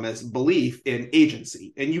 Clarence Thomas belief in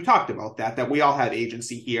agency. And you talked about that we all have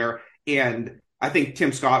agency here. And I think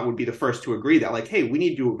Tim Scott would be the first to agree that, like, hey, we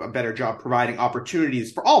need to do a better job providing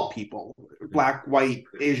opportunities for all people, Black, white,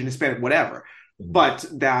 Asian, Hispanic, whatever, but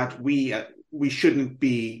that we shouldn't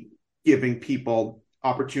be giving people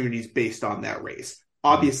opportunities based on that race.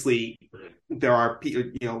 Obviously, there are,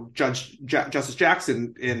 Justice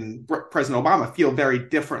Jackson and President Obama feel very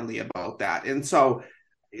differently about that. And so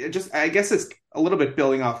I guess it's a little bit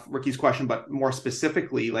building off Ricky's question, but more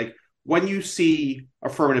specifically, like, when you see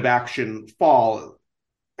affirmative action fall,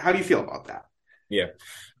 how do you feel about that? Yeah.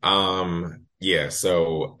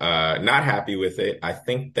 So not happy with it. I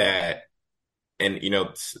think that, and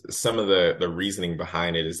some of the reasoning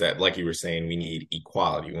behind it is that, like you were saying, we need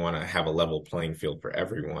equality. We want to have a level playing field for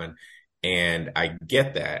everyone. And I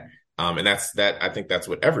get that. And I think that's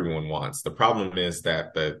what everyone wants. The problem is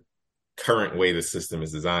that the current way the system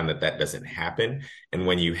is designed, that doesn't happen. And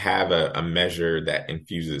when you have a measure that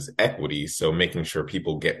infuses equity, so making sure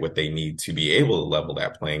people get what they need to be able to level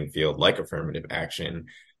that playing field, like affirmative action,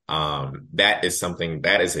 that is something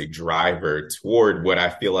that is a driver toward what I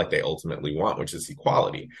feel like they ultimately want, which is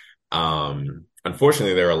equality.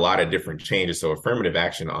 Unfortunately, there are a lot of different changes. So affirmative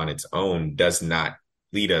action on its own does not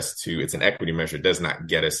lead us to, it's an equity measure, does not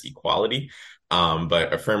get us equality.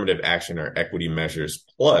 But affirmative action or equity measures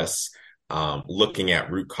plus looking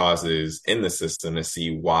at root causes in the system to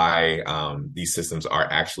see why these systems are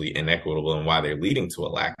actually inequitable and why they're leading to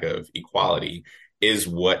a lack of equality is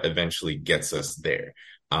what eventually gets us there.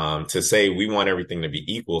 To say we want everything to be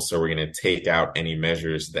equal, so we're going to take out any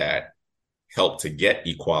measures that help to get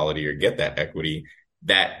equality or get that equity,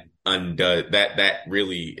 that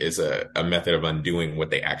really is a method of undoing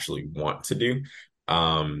what they actually want to do.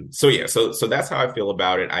 So that's how I feel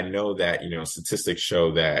about it. I know that, statistics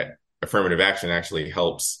show that affirmative action actually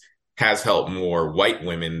has helped more white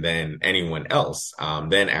women than anyone else,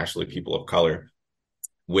 than actually people of color,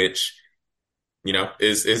 which,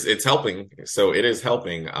 it's helping. So it is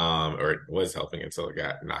helping, or it was helping until it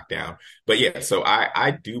got knocked down. But so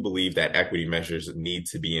I do believe that equity measures need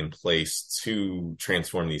to be in place to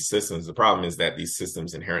transform these systems. The problem is that these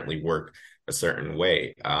systems inherently work a certain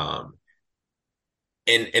way.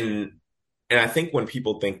 And I think when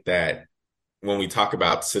people think that, when we talk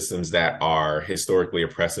about systems that are historically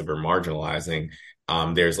oppressive or marginalizing,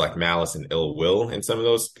 there's like malice and ill will in some of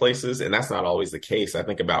those places. And that's not always the case. I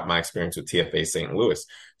think about my experience with TFA St. Louis.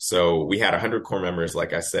 So we had 100 core members,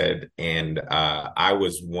 like I said, and I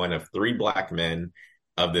was one of 3 Black men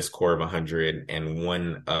of this core of 100 and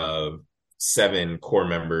one of 7 core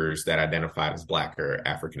members that identified as Black or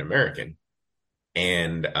African American.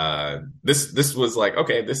 And this was like,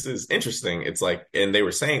 okay, this is interesting. It's like, and they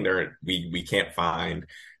were saying we can't find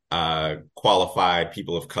qualified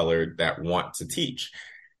people of color that want to teach.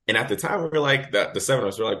 And at the time, we were like, the 7 of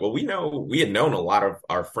us were like, well, we had known a lot of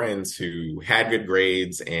our friends who had good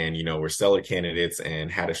grades and, were stellar candidates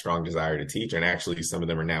and had a strong desire to teach. And actually, some of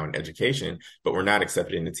them are now in education, but were not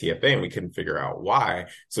accepted into TFA, and we couldn't figure out why.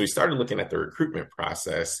 So we started looking at the recruitment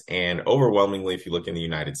process. And overwhelmingly, if you look in the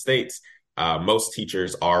United States, most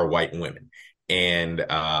teachers are white women, and there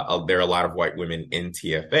are a lot of white women in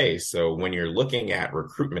TFA. So when you're looking at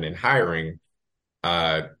recruitment and hiring,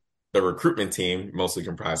 the recruitment team, mostly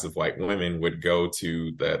comprised of white women, would go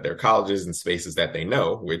to their colleges and spaces that they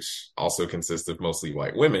know, which also consist of mostly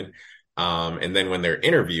white women. And then when they're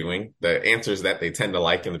interviewing, the answers that they tend to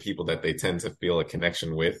like and the people that they tend to feel a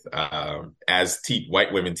connection with as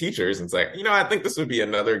white women teachers, and it's like, I think this would be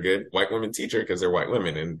another good white women teacher because they're white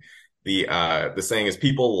women. And The saying is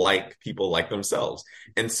people like themselves.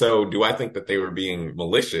 And so do I think that they were being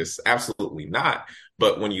malicious? Absolutely not.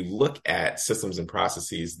 But when you look at systems and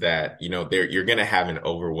processes that, you're going to have an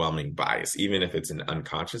overwhelming bias, even if it's an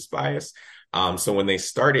unconscious bias. So when they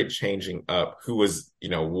started changing up who was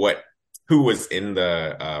in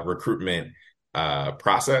the recruitment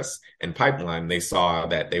process and pipeline, they saw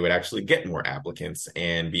that they would actually get more applicants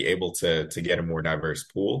and be able to get a more diverse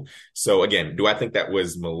pool. So again, do I think that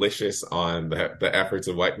was malicious on the efforts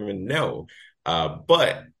of white women? No.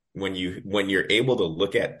 But when you're able to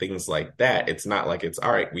look at things like that, it's not like it's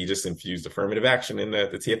all right, we just infused affirmative action in the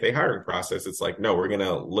TFA hiring process. It's like, no, we're going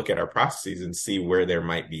to look at our processes and see where there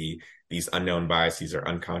might be these unknown biases or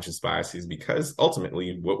unconscious biases, because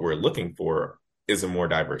ultimately what we're looking for is a more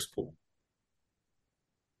diverse pool.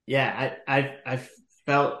 Yeah, I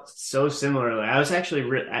felt so similarly. I was actually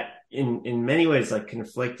in many ways like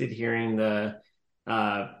conflicted hearing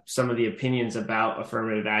some of the opinions about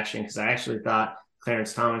affirmative action, because I actually thought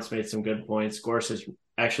Clarence Thomas made some good points. Gorsuch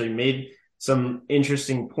actually made some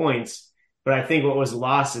interesting points, but I think what was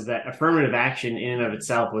lost is that affirmative action in and of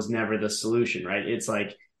itself was never the solution, right? It's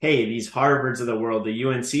like, hey, these Harvards of the world, the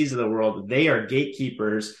UNCs of the world, they are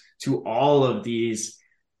gatekeepers to all of these,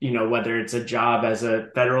 whether it's a job as a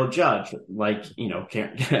federal judge, like,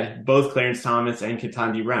 both Clarence Thomas and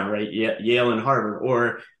Ketanji Brown, right? Yale and Harvard,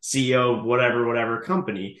 or CEO of whatever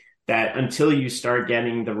company, that until you start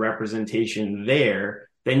getting the representation there,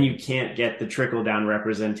 then you can't get the trickle down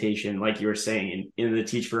representation, like you were saying, in the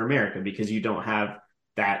Teach for America, because you don't have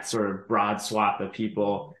that sort of broad swath of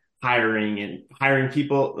people hiring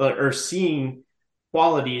people or seeing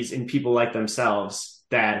qualities in people like themselves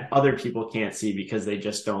that other people can't see because they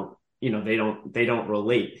just don't, they don't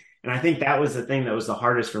relate. And I think that was the thing that was the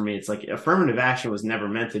hardest for me. It's like affirmative action was never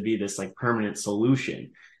meant to be this like permanent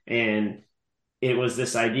solution. And it was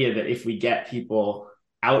this idea that if we get people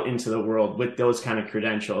out into the world with those kind of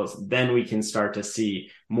credentials, then we can start to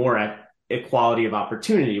see more equality of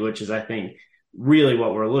opportunity, which is, I think, really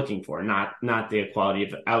what we're looking for, not the equality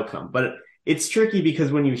of outcome. But it's tricky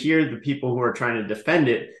because when you hear the people who are trying to defend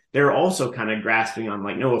it, they're also kind of grasping on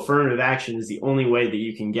like, no, affirmative action is the only way that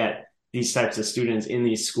you can get these types of students in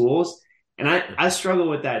these schools. And I struggle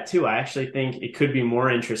with that too. I actually think it could be more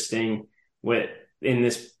interesting in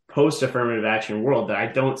this post-affirmative action world that I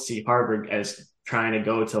don't see Harvard as trying to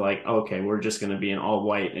go to like, okay, we're just going to be an all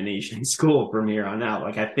white and Asian school from here on out.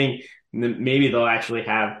 Like, I think maybe they'll actually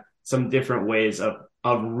have some different ways of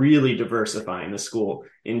really diversifying the school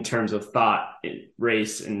in terms of thought,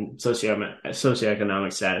 race, and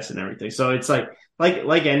socioeconomic status and everything. So it's like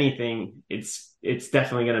anything, it's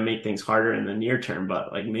definitely going to make things harder in the near term,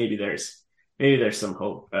 but like maybe there's some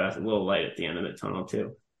hope, a little light at the end of the tunnel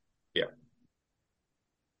too. Yeah.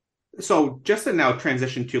 So just to now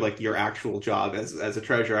transition to like your actual job as a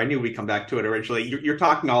treasurer, I knew we'd come back to it originally. You're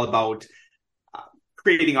talking all about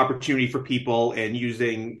creating opportunity for people and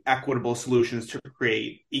using equitable solutions to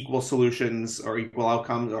create equal solutions or equal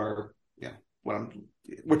outcomes, or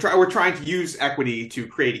we're trying to use equity to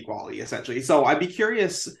create equality essentially. So I'd be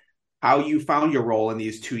curious how you found your role in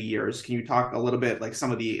these 2 years. Can you talk a little bit like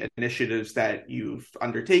some of the initiatives that you've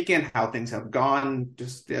undertaken, how things have gone,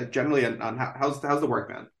 just generally on how's the work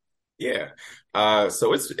been? Yeah.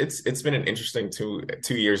 So it's been an interesting 2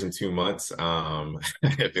 years and 2 months.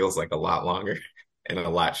 It feels like a lot longer and a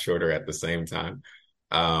lot shorter at the same time.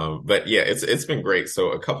 But yeah, it's been great.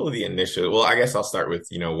 So a couple of the initial, well, I guess I'll start with,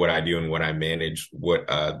 what I do and what I manage.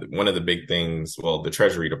 One of the big things, well, the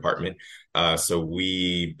Treasury Department. So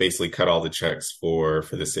we basically cut all the checks for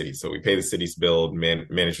the city. So we pay the city's bill,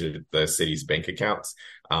 manage the city's bank accounts,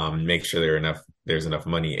 make sure there's enough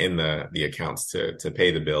money in the accounts to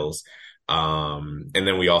pay the bills. And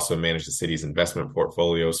then we also manage the city's investment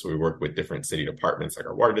portfolio. So we work with different city departments like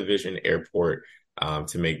our water division, airport,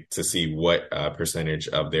 to see what percentage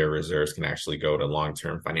of their reserves can actually go to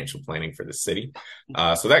long-term financial planning for the city.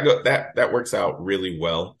 So that works out really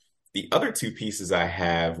well. The other two pieces I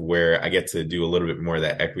have where I get to do a little bit more of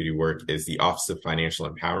that equity work is the Office of Financial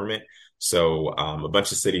Empowerment. So a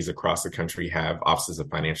bunch of cities across the country have offices of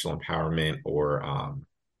financial empowerment, or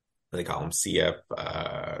they call them CF.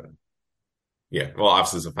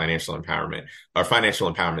 Offices of Financial Empowerment, or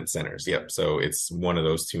Financial Empowerment Centers. Yep. So it's one of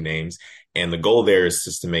those two names. And the goal there is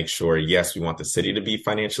just to make sure, yes, we want the city to be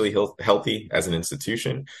financially healthy as an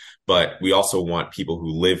institution, but we also want people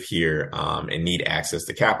who live here and need access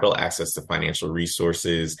to capital, access to financial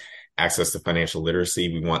resources, access to financial literacy.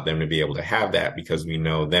 We want them to be able to have that, because we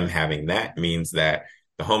know them having that means that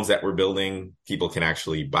the homes that we're building, people can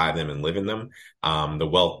actually buy them and live in them. The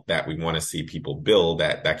wealth that we want to see people build,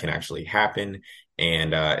 that can actually happen.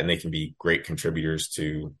 and they can be great contributors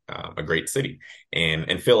to a great city,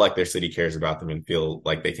 and feel like their city cares about them, and feel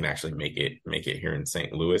like they can actually make it here in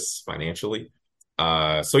St. Louis financially.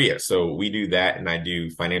 So we do that, and I do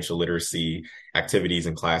financial literacy activities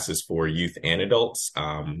and classes for youth and adults.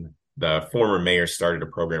 The former mayor started a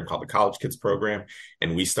program called the College Kids Program,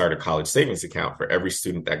 and we start a college savings account for every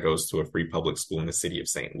student that goes to a free public school in the city of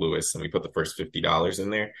St. Louis. And we put the first $50 in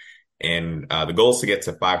there. And the goal is to get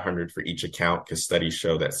to $500 for each account, because studies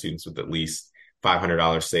show that students with at least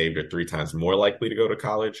 $500 saved are 3 times more likely to go to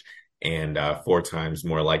college, and 4 times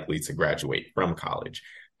more likely to graduate from college.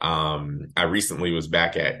 I recently was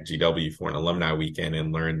back at GW for an alumni weekend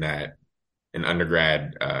and learned that an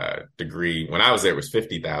undergrad degree when I was there was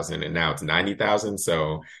 $50,000, and now it's $90,000.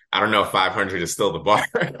 So I don't know if 500 is still the bar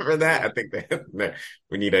for that. I think that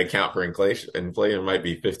we need to account for inflation. Inflation might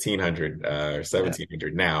be 1,500 or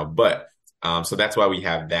 1,700 now. But so that's why we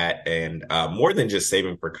have that. And more than just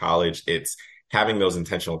saving for college, it's having those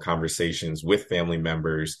intentional conversations with family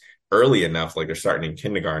members early enough, like they're starting in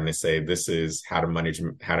kindergarten, to say this is how to manage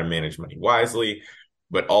money wisely.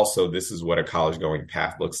 But also, this is what a college going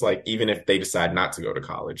path looks like, even if they decide not to go to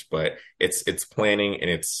college. But it's planning, and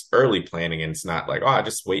it's early planning. And it's not like, oh, I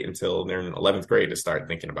just wait until they're in 11th grade to start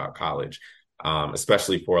thinking about college,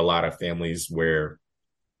 especially for a lot of families where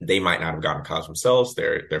they might not have gone to college themselves.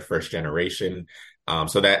 They're first generation.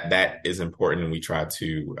 So that is important. And we try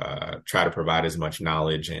to provide as much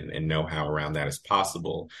knowledge and know-how around that as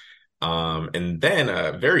possible. And then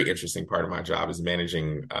a very interesting part of my job is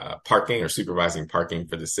managing parking or supervising parking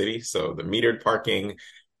for the city. So the metered parking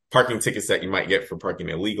tickets that you might get for parking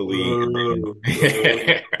illegally, and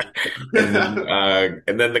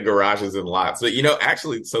then the garages and lots. But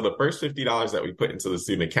actually, so the first $50 that we put into the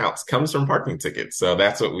student accounts comes from parking tickets. So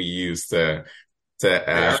that's what we use to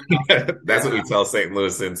that's what we tell St.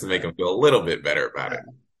 Louisans to make them feel a little bit better about it.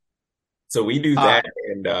 So we do that,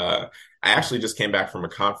 and I actually just came back from a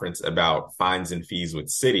conference about fines and fees with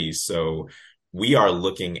cities. So we are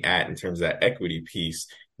looking at, in terms of that equity piece,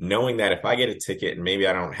 knowing that if I get a ticket and maybe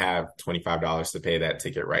I don't have $25 to pay that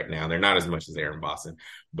ticket right now, they're not as much as they're in Boston,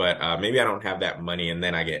 but maybe I don't have that money, and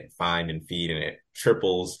then I get fined and feed, and it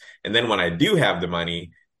triples. And then when I do have the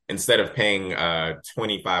money, instead of paying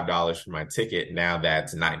 $25 for my ticket, now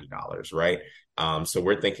that's $90, right? So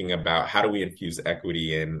we're thinking about how do we infuse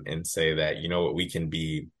equity and say that,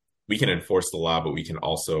 we can enforce the law, but we can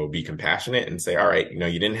also be compassionate and say, all right, you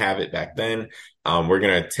didn't have it back then. We're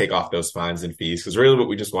going to take off those fines and fees, because really what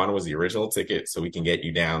we just wanted was the original ticket, so we can get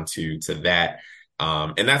you down to that.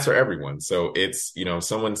 And that's for everyone. So it's, if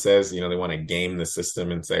someone says, they want to game the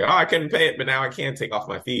system and say, oh, I couldn't pay it, but now I can take off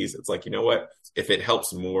my fees. It's like, what, if it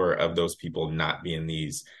helps more of those people not be in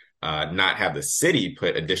these not have the city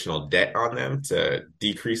put additional debt on them to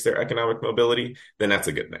decrease their economic mobility, then that's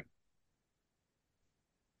a good thing.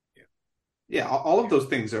 Yeah, all of those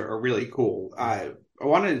things are really cool. I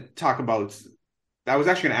want to talk about, I was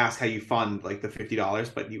actually going to ask how you fund like the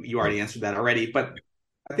 $50, but you already answered that already. But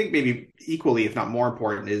I think maybe equally, if not more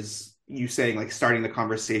important, is you saying like starting the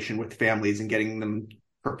conversation with families and getting them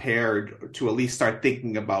prepared to at least start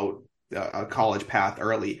thinking about a college path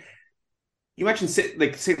early. You mentioned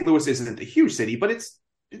like St. Louis isn't a huge city, but it's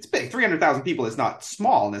big. 300,000 people is not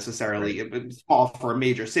small necessarily. It's small for a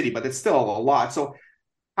major city, but it's still a lot. So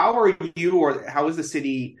how are you, or how is the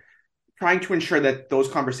city trying to ensure that those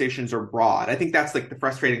conversations are broad? I think that's like the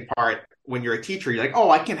frustrating part when you're a teacher. You're like, oh,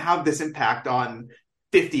 I can have this impact on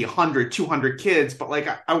 50, 100, 200 kids, but like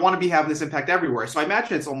I want to be having this impact everywhere. So I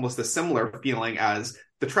imagine it's almost a similar feeling as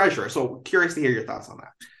the treasurer. So curious to hear your thoughts on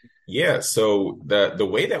that. Yeah, so the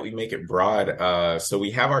way that we make it broad, so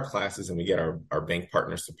we have our classes and we get our bank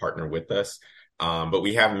partners to partner with us, but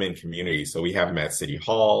we have them in communities. So we have them at City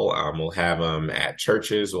Hall, we'll have them at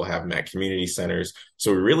churches, we'll have them at community centers.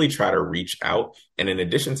 So we really try to reach out. And in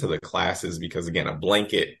addition to the classes, because again, a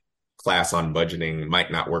blanket class on budgeting might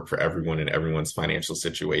not work for everyone in everyone's financial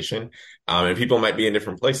situation. And people might be in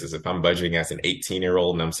different places. If I'm budgeting as an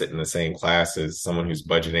 18-year-old and I'm sitting in the same class as someone who's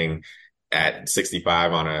budgeting at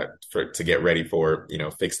 65 to get ready for,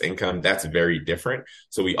 fixed income, that's very different.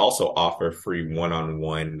 So we also offer free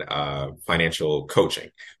one-on-one financial coaching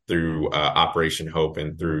through Operation Hope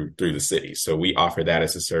and through the city. So we offer that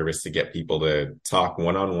as a service to get people to talk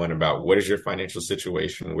one-on-one about what is your financial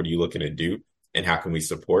situation, what are you looking to do, and how can we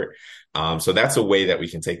support. So that's a way that we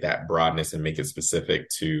can take that broadness and make it specific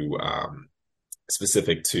to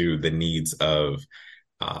the needs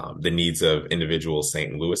of individual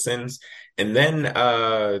St. Louisans. And then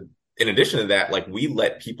in addition to that, like we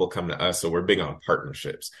let people come to us. So we're big on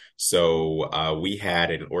partnerships. So we had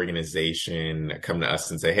an organization come to us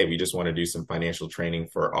and say, hey, we just want to do some financial training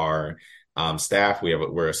for our staff.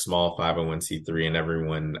 We're a small 501c3 and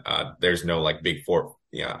everyone, there's no like big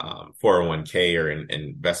 401k or an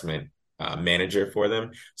investment manager for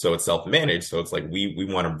them. So it's self-managed. So it's like we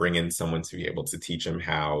want to bring in someone to be able to teach them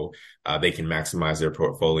how they can maximize their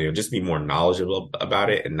portfolio, just be more knowledgeable about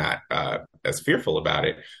it and not as fearful about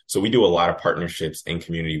it. So we do a lot of partnerships in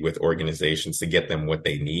community with organizations to get them what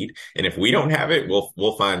they need. And if we don't have it,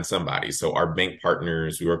 we'll find somebody. So our bank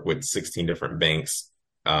partners, we work with 16 different banks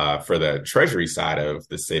for the treasury side of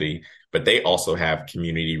the city, but they also have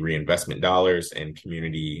community reinvestment dollars and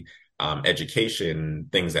community education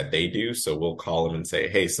things that they do. So we'll call them and say,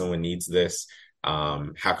 hey, someone needs this.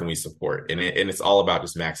 How can we support? And it's all about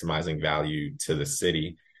just maximizing value to the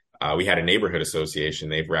city. We had a neighborhood association.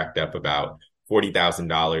 They've racked up about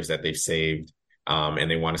 $40,000 that they've saved, and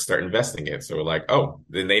they want to start investing it. So we're like, oh,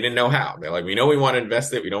 then they didn't know how. They're like, we know we want to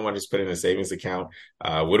invest it. We don't want to just put it in a savings account.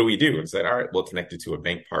 What do we do? And said, all right, we'll connect it to a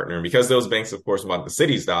bank partner. And because those banks, of course, want the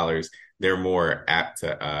city's dollars, they're more apt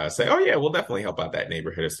to say, oh, yeah, we'll definitely help out that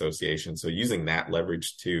neighborhood association. So using that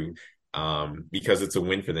leverage too, because it's a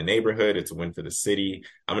win for the neighborhood, it's a win for the city,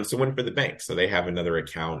 it's a win for the bank. So they have another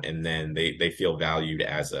account and then they feel valued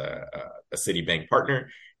as a city bank partner.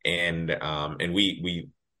 And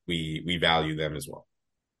we value them as well.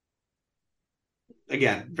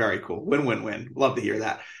 Again, very cool. Win-win-win. Love to hear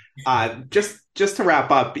that. Just to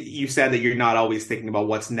wrap up, you said that you're not always thinking about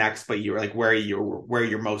what's next, but you're like where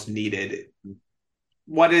you're most needed.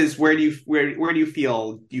 Where do you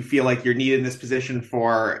feel? Do you feel like you're needed in this position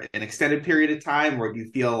for an extended period of time, or do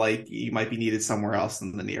you feel like you might be needed somewhere else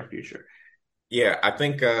in the near future? Yeah, I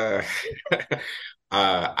think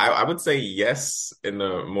I would say yes in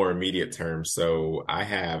the more immediate term. So I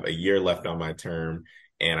have a year left on my term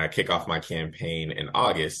and I kick off my campaign in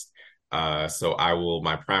August. So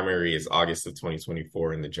my primary is August of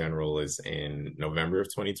 2024 and the general is in November of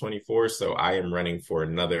 2024. So I am running for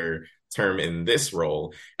another term in this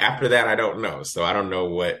role. After that, I don't know. So I don't know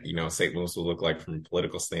what, St. Louis will look like from a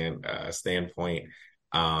political standpoint.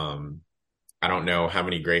 I don't know how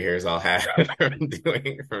many gray hairs I'll have from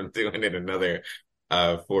doing it another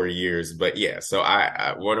 4 years. But yeah, so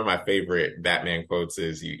I one of my favorite Batman quotes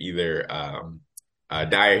is you either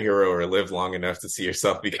die a hero or live long enough to see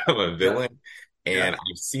yourself become a villain. And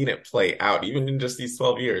I've seen it play out even in just these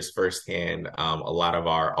 12 years firsthand. A lot of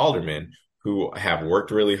our aldermen who have worked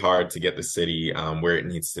really hard to get the city where it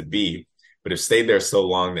needs to be, but have stayed there so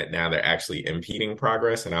long that now they're actually impeding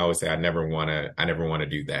progress. And I always say I never want to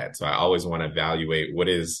do that. So I always want to evaluate what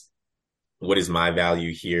is my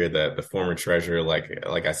value here. The former treasurer,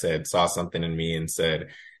 like I said, saw something in me and said,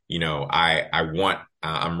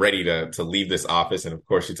 I'm ready to leave this office. And of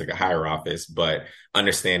course she took a higher office, but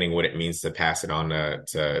understanding what it means to pass it on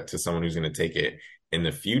to someone who's going to take it in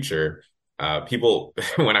the future. People,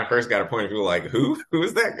 when I first got appointed, people were like, who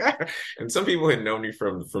is that guy? And some people had known me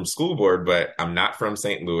from school board, but I'm not from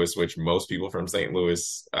St. Louis, which most people from St.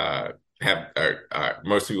 Louis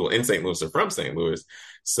most people in St. Louis are from St. Louis.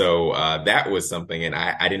 So that was something. And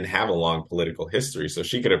I didn't have a long political history. So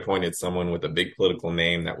she could have appointed someone with a big political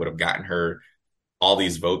name that would have gotten her all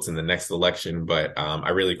these votes in the next election. But I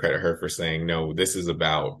really credit her for saying, no, this is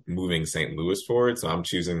about moving St. Louis forward. So I'm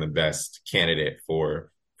choosing the best candidate for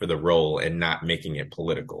the role and not making it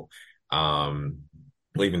political.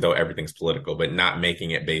 Even though everything's political, but not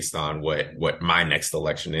making it based on what my next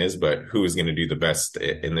election is, but who is going to do the best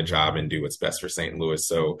in the job and do what's best for St. Louis.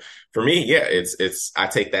 So for me, yeah, I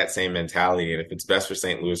take that same mentality. And if it's best for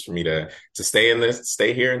St. Louis for me to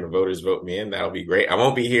stay here and the voters vote me in, that'll be great. I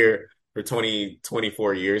won't be here for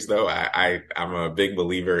 24 years though. I'm a big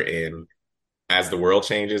believer in, as the world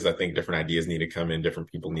changes, I think different ideas need to come in, different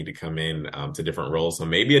people need to come in to different roles. So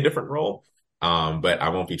maybe a different role, but I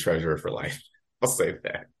won't be treasurer for life. I'll say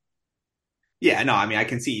that. Yeah, no, I mean, I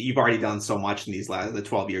can see you've already done so much in the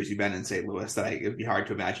 12 years you've been in St. Louis that it'd be hard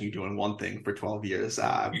to imagine you doing one thing for 12 years.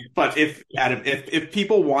 But if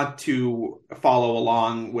people want to follow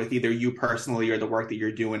along with either you personally or the work that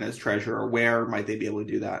you're doing as treasurer, where might they be able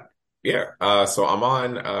to do that? Yeah, so I'm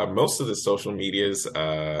on most of the social medias.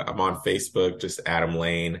 I'm on Facebook, just Adam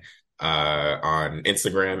Layne. On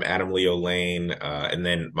Instagram, Adam Leo Layne, and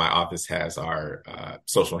then my office has our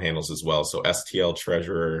social handles as well. So STL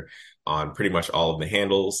Treasurer on pretty much all of the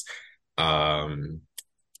handles. We have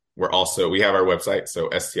our website, so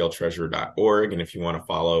stltreasurer.org. And if you want to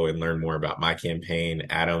follow and learn more about my campaign,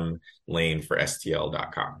 Adam Layne for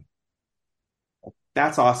STL.com.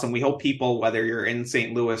 that's awesome. We hope people, whether you're in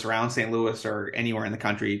St. Louis, around St. Louis, or anywhere in the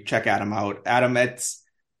country, check Adam out. Adam, it's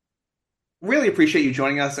really appreciate you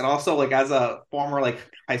joining us. And also, like, as a former like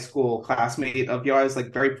high school classmate of yours,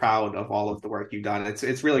 like, very proud of all of the work you've done.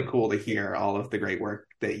 It's really cool to hear all of the great work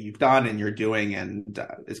that you've done and you're doing. And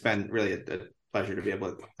it's been really a pleasure to be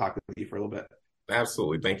able to talk with you for a little bit.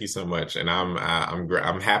 Absolutely. Thank you so much. And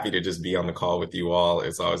I'm happy to just be on the call with you all.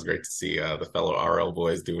 It's always great to see the fellow RL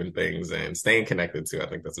boys doing things and staying connected too. I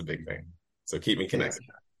think that's a big thing. So keep me connected.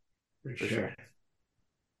 Yeah, for sure.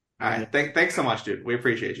 All right. Thanks so much, dude. We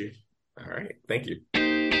appreciate you. All right. Thank you.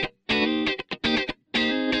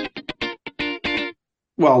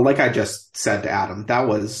 Well, like I just said to Adam, that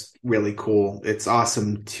was really cool. It's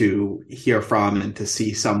awesome to hear from and to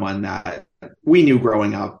see someone that we knew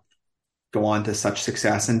growing up go on to such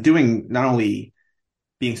success and doing, not only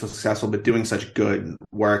being so successful, but doing such good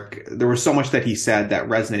work. There was so much that he said that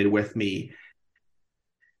resonated with me,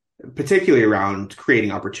 particularly around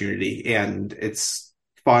creating opportunity. And it's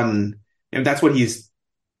fun. And that's what he's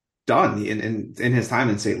done in his time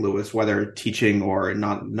in St. Louis, whether teaching or in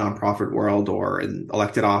nonprofit world or in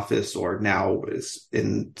elected office or now is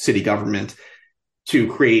in city government, to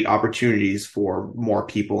create opportunities for more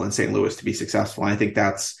people in St. Louis to be successful. And I think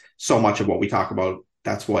that's so much of what we talk about.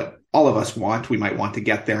 That's what all of us want. We might want to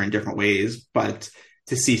get there in different ways, but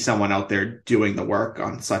to see someone out there doing the work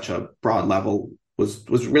on such a broad level was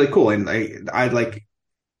really cool. And I like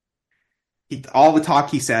all the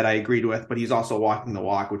talk he said, I agreed with, but he's also walking the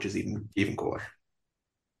walk, which is even cooler.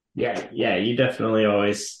 Yeah, you definitely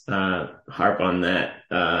always harp on that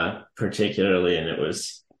particularly, and it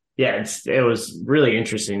was really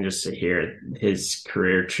interesting just to hear his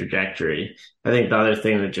career trajectory. I think the other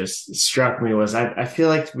thing that just struck me was I feel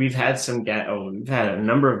like we've had a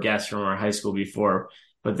number of guests from our high school before,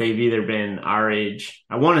 but they've either been our age.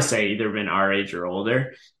 I want to say either been our age or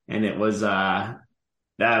older, and it was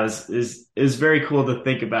is very cool to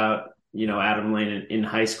think about. You know, Adam Layne in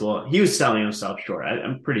high school, he was selling himself short.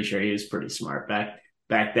 I'm pretty sure he was pretty smart back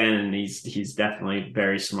then, and he's definitely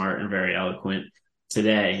very smart and very eloquent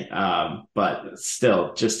today. But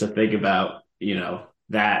still, just to think about, you know,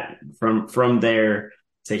 that from there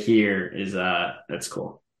to here is that's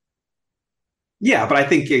cool. Yeah, but I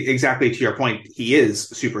think exactly to your point, he is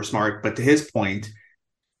super smart. But to his point,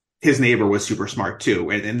 his neighbor was super smart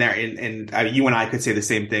too, and you and I could say the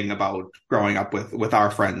same thing about growing up with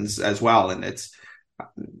our friends as well. And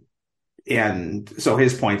so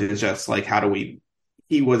his point is just like,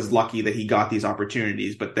 he was lucky that he got these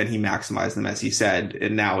opportunities, but then he maximized them, as he said.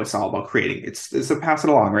 And now it's all about creating. It's a pass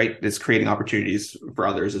it along, right? It's creating opportunities for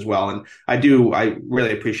others as well. And I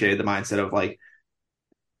really appreciated the mindset of like,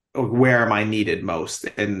 where am I needed most?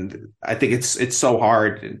 And I think it's so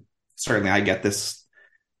hard. And certainly I get this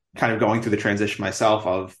kind of going through the transition myself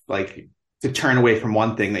of like to turn away from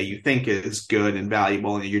one thing that you think is good and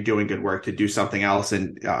valuable and you're doing good work to do something else.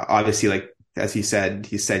 And obviously, like, as he said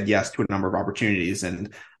yes to a number of opportunities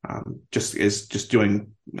and just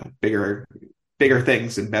doing, you know, bigger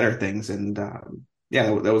things and better things. And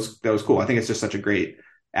that was cool. I think it's just such a great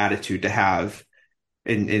attitude to have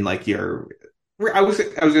in like I was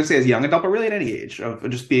going to say as a young adult, but really at any age, of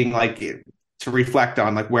just being like, to reflect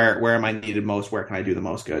on like, where am I needed most? Where can I do the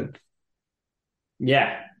most good?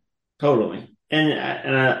 Yeah, totally.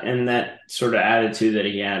 And that sort of attitude that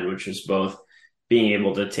he had, which was both being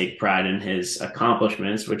able to take pride in his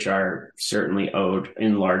accomplishments, which are certainly owed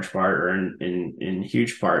in large part or in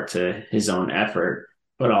huge part to his own effort,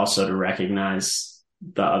 but also to recognize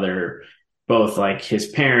the other, both like his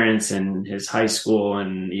parents and his high school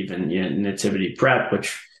and even, you know, Nativity Prep,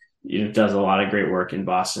 which, you know, does a lot of great work in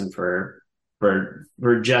Boston for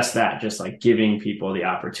just that, just like giving people the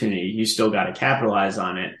opportunity. You still got to capitalize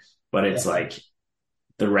on it, but it's like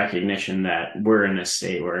the recognition that we're in a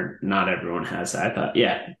state where not everyone has that. I thought,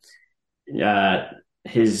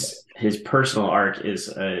 his personal arc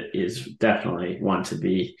is definitely one to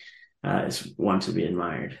be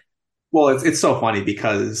admired. Well, it's so funny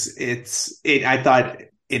because I thought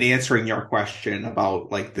in answering your question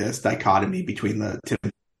about like this dichotomy between the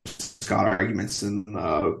Tim Scott arguments and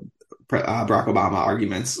Barack Obama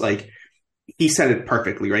arguments, like he said it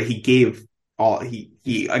perfectly, right?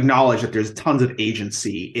 He acknowledged that there's tons of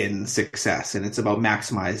agency in success and it's about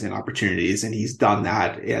maximizing opportunities, and he's done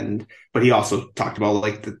that. But he also talked about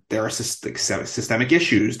like there are systemic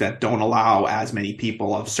issues that don't allow as many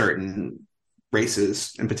people of certain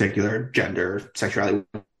races, in particular, gender, sexuality,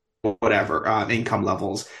 whatever, income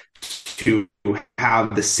levels, to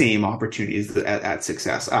have the same opportunities at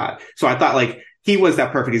success. So I thought like he was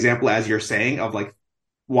that perfect example, as you're saying, of like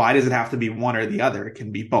why does it have to be one or the other? It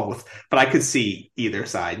can be both. But I could see either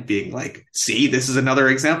side being like, see, this is another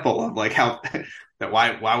example of like how that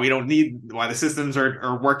why we don't need, why the systems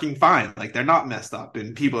are working fine. Like they're not messed up,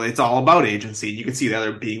 and people, it's all about agency. And you can see the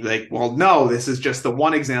other being like, well, no, this is just the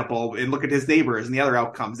one example, and look at his neighbors and the other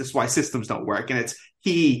outcomes. This is why systems don't work. And it's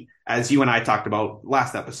he, as you and I talked about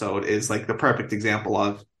last episode, is like the perfect example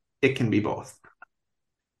of it can be both.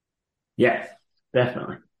 Yeah,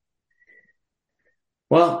 definitely.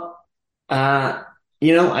 Well, I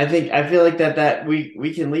feel like that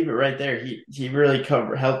we can leave it right there. He really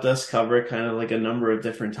helped us cover kind of like a number of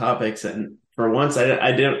different topics, and for once,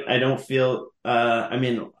 I don't feel. I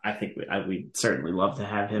mean, I think we'd certainly love to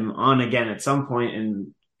have him on again at some point,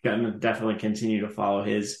 and gonna definitely continue to follow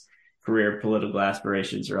his career, political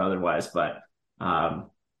aspirations or otherwise. But I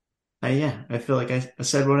feel like I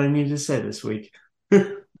said what I needed to say this week.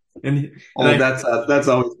 That's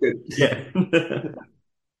always good. Yeah.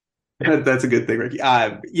 That's a good thing, Ricky.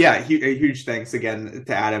 A huge thanks again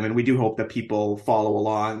to Adam, and we do hope that people follow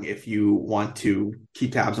along if you want to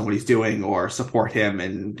keep tabs on what he's doing or support him.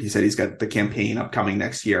 And he said he's got the campaign upcoming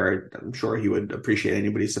next year. I'm sure he would appreciate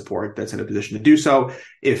anybody's support that's in a position to do so.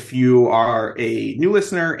 If you are a new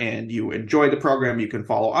listener and you enjoy the program, you can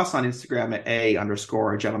follow us on Instagram at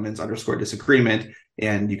 _gentlemen's_disagreement.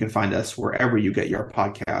 And you can find us wherever you get your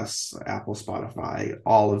podcasts, Apple, Spotify,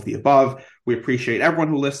 all of the above. We appreciate everyone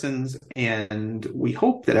who listens, and we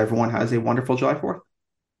hope that everyone has a wonderful July 4th.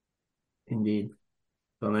 Indeed.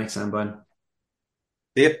 Till next time, bud.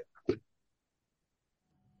 Yep.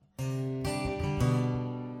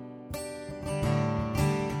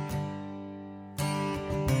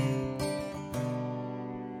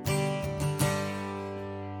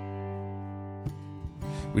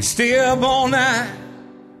 We stay up all night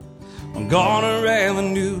on Garner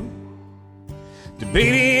Avenue,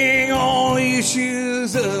 debating all the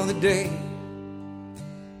issues of the day.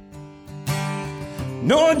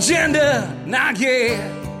 No agenda, not yet.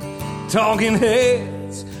 Talking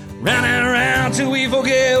heads, round and round till we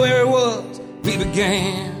forget where it was we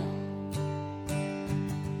began.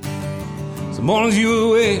 Some mornings you were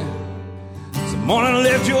away, some morning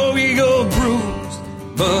left your ego bruised,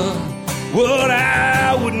 but what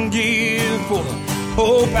I wouldn't give for the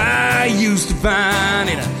hope I used to find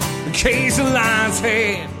in a case of lion's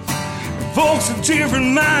head. Folks of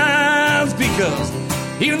different minds, because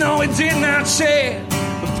even though we did not share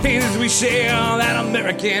the pains we share, that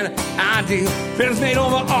American ideal, friends made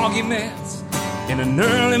over arguments in an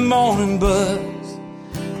early morning buzz.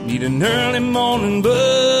 Need an early morning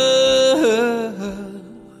buzz.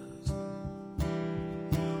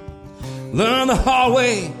 Learn the hard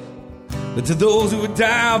way, but to those who would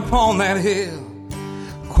die upon that hill,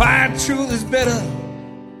 quiet truth is better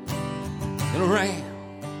than rain.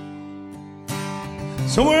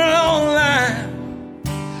 Somewhere along the line,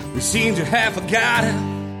 we seem to have forgotten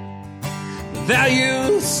the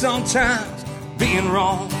value of sometimes being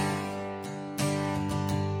wrong.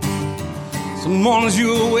 Some mornings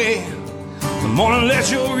you're away, some morning let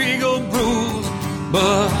your ego bruise,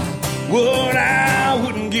 but what I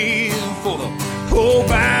wouldn't give for the hope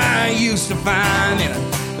I used to find in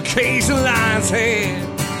a case of lion's head.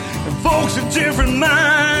 And folks of different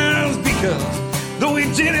minds, because though we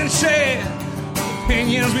didn't share the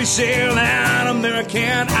opinions we share, that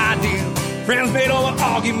American ideal, friends made over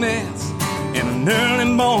arguments in an early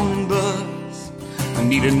morning buzz. I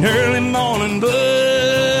need an early morning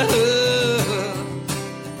buzz.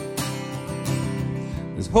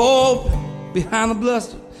 There's hope behind the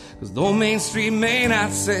bluster, because though Main Street may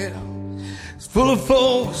not sell, it's full of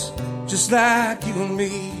folks just like you and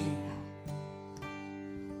me.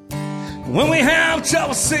 When we have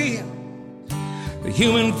trouble seeing the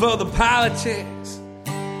human for the politics,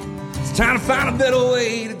 it's time to find a better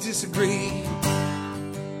way to disagree.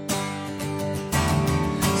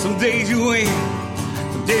 Some days you win,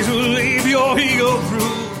 some days will leave your ego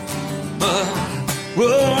through, but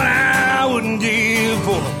what I wouldn't give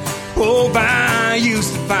for the hope I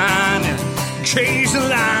used to find in a case of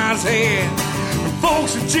lion's head.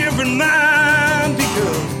 Folks of different minds,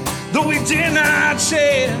 because though we did not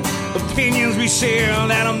share opinions we share,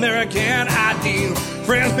 that American ideal,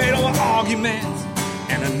 friends made over arguments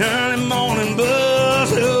and an early morning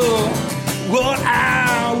buzz. Oh, what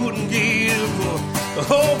I wouldn't give for the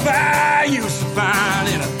hope I used to find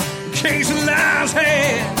in a case of lion's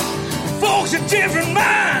head. Folks of different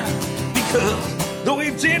minds, because though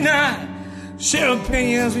we did not share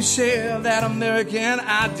opinions we share, that American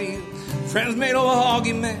ideal, friends made over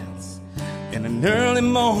arguments in an early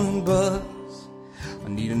morning buzz. I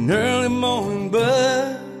need an early morning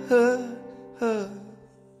buzz.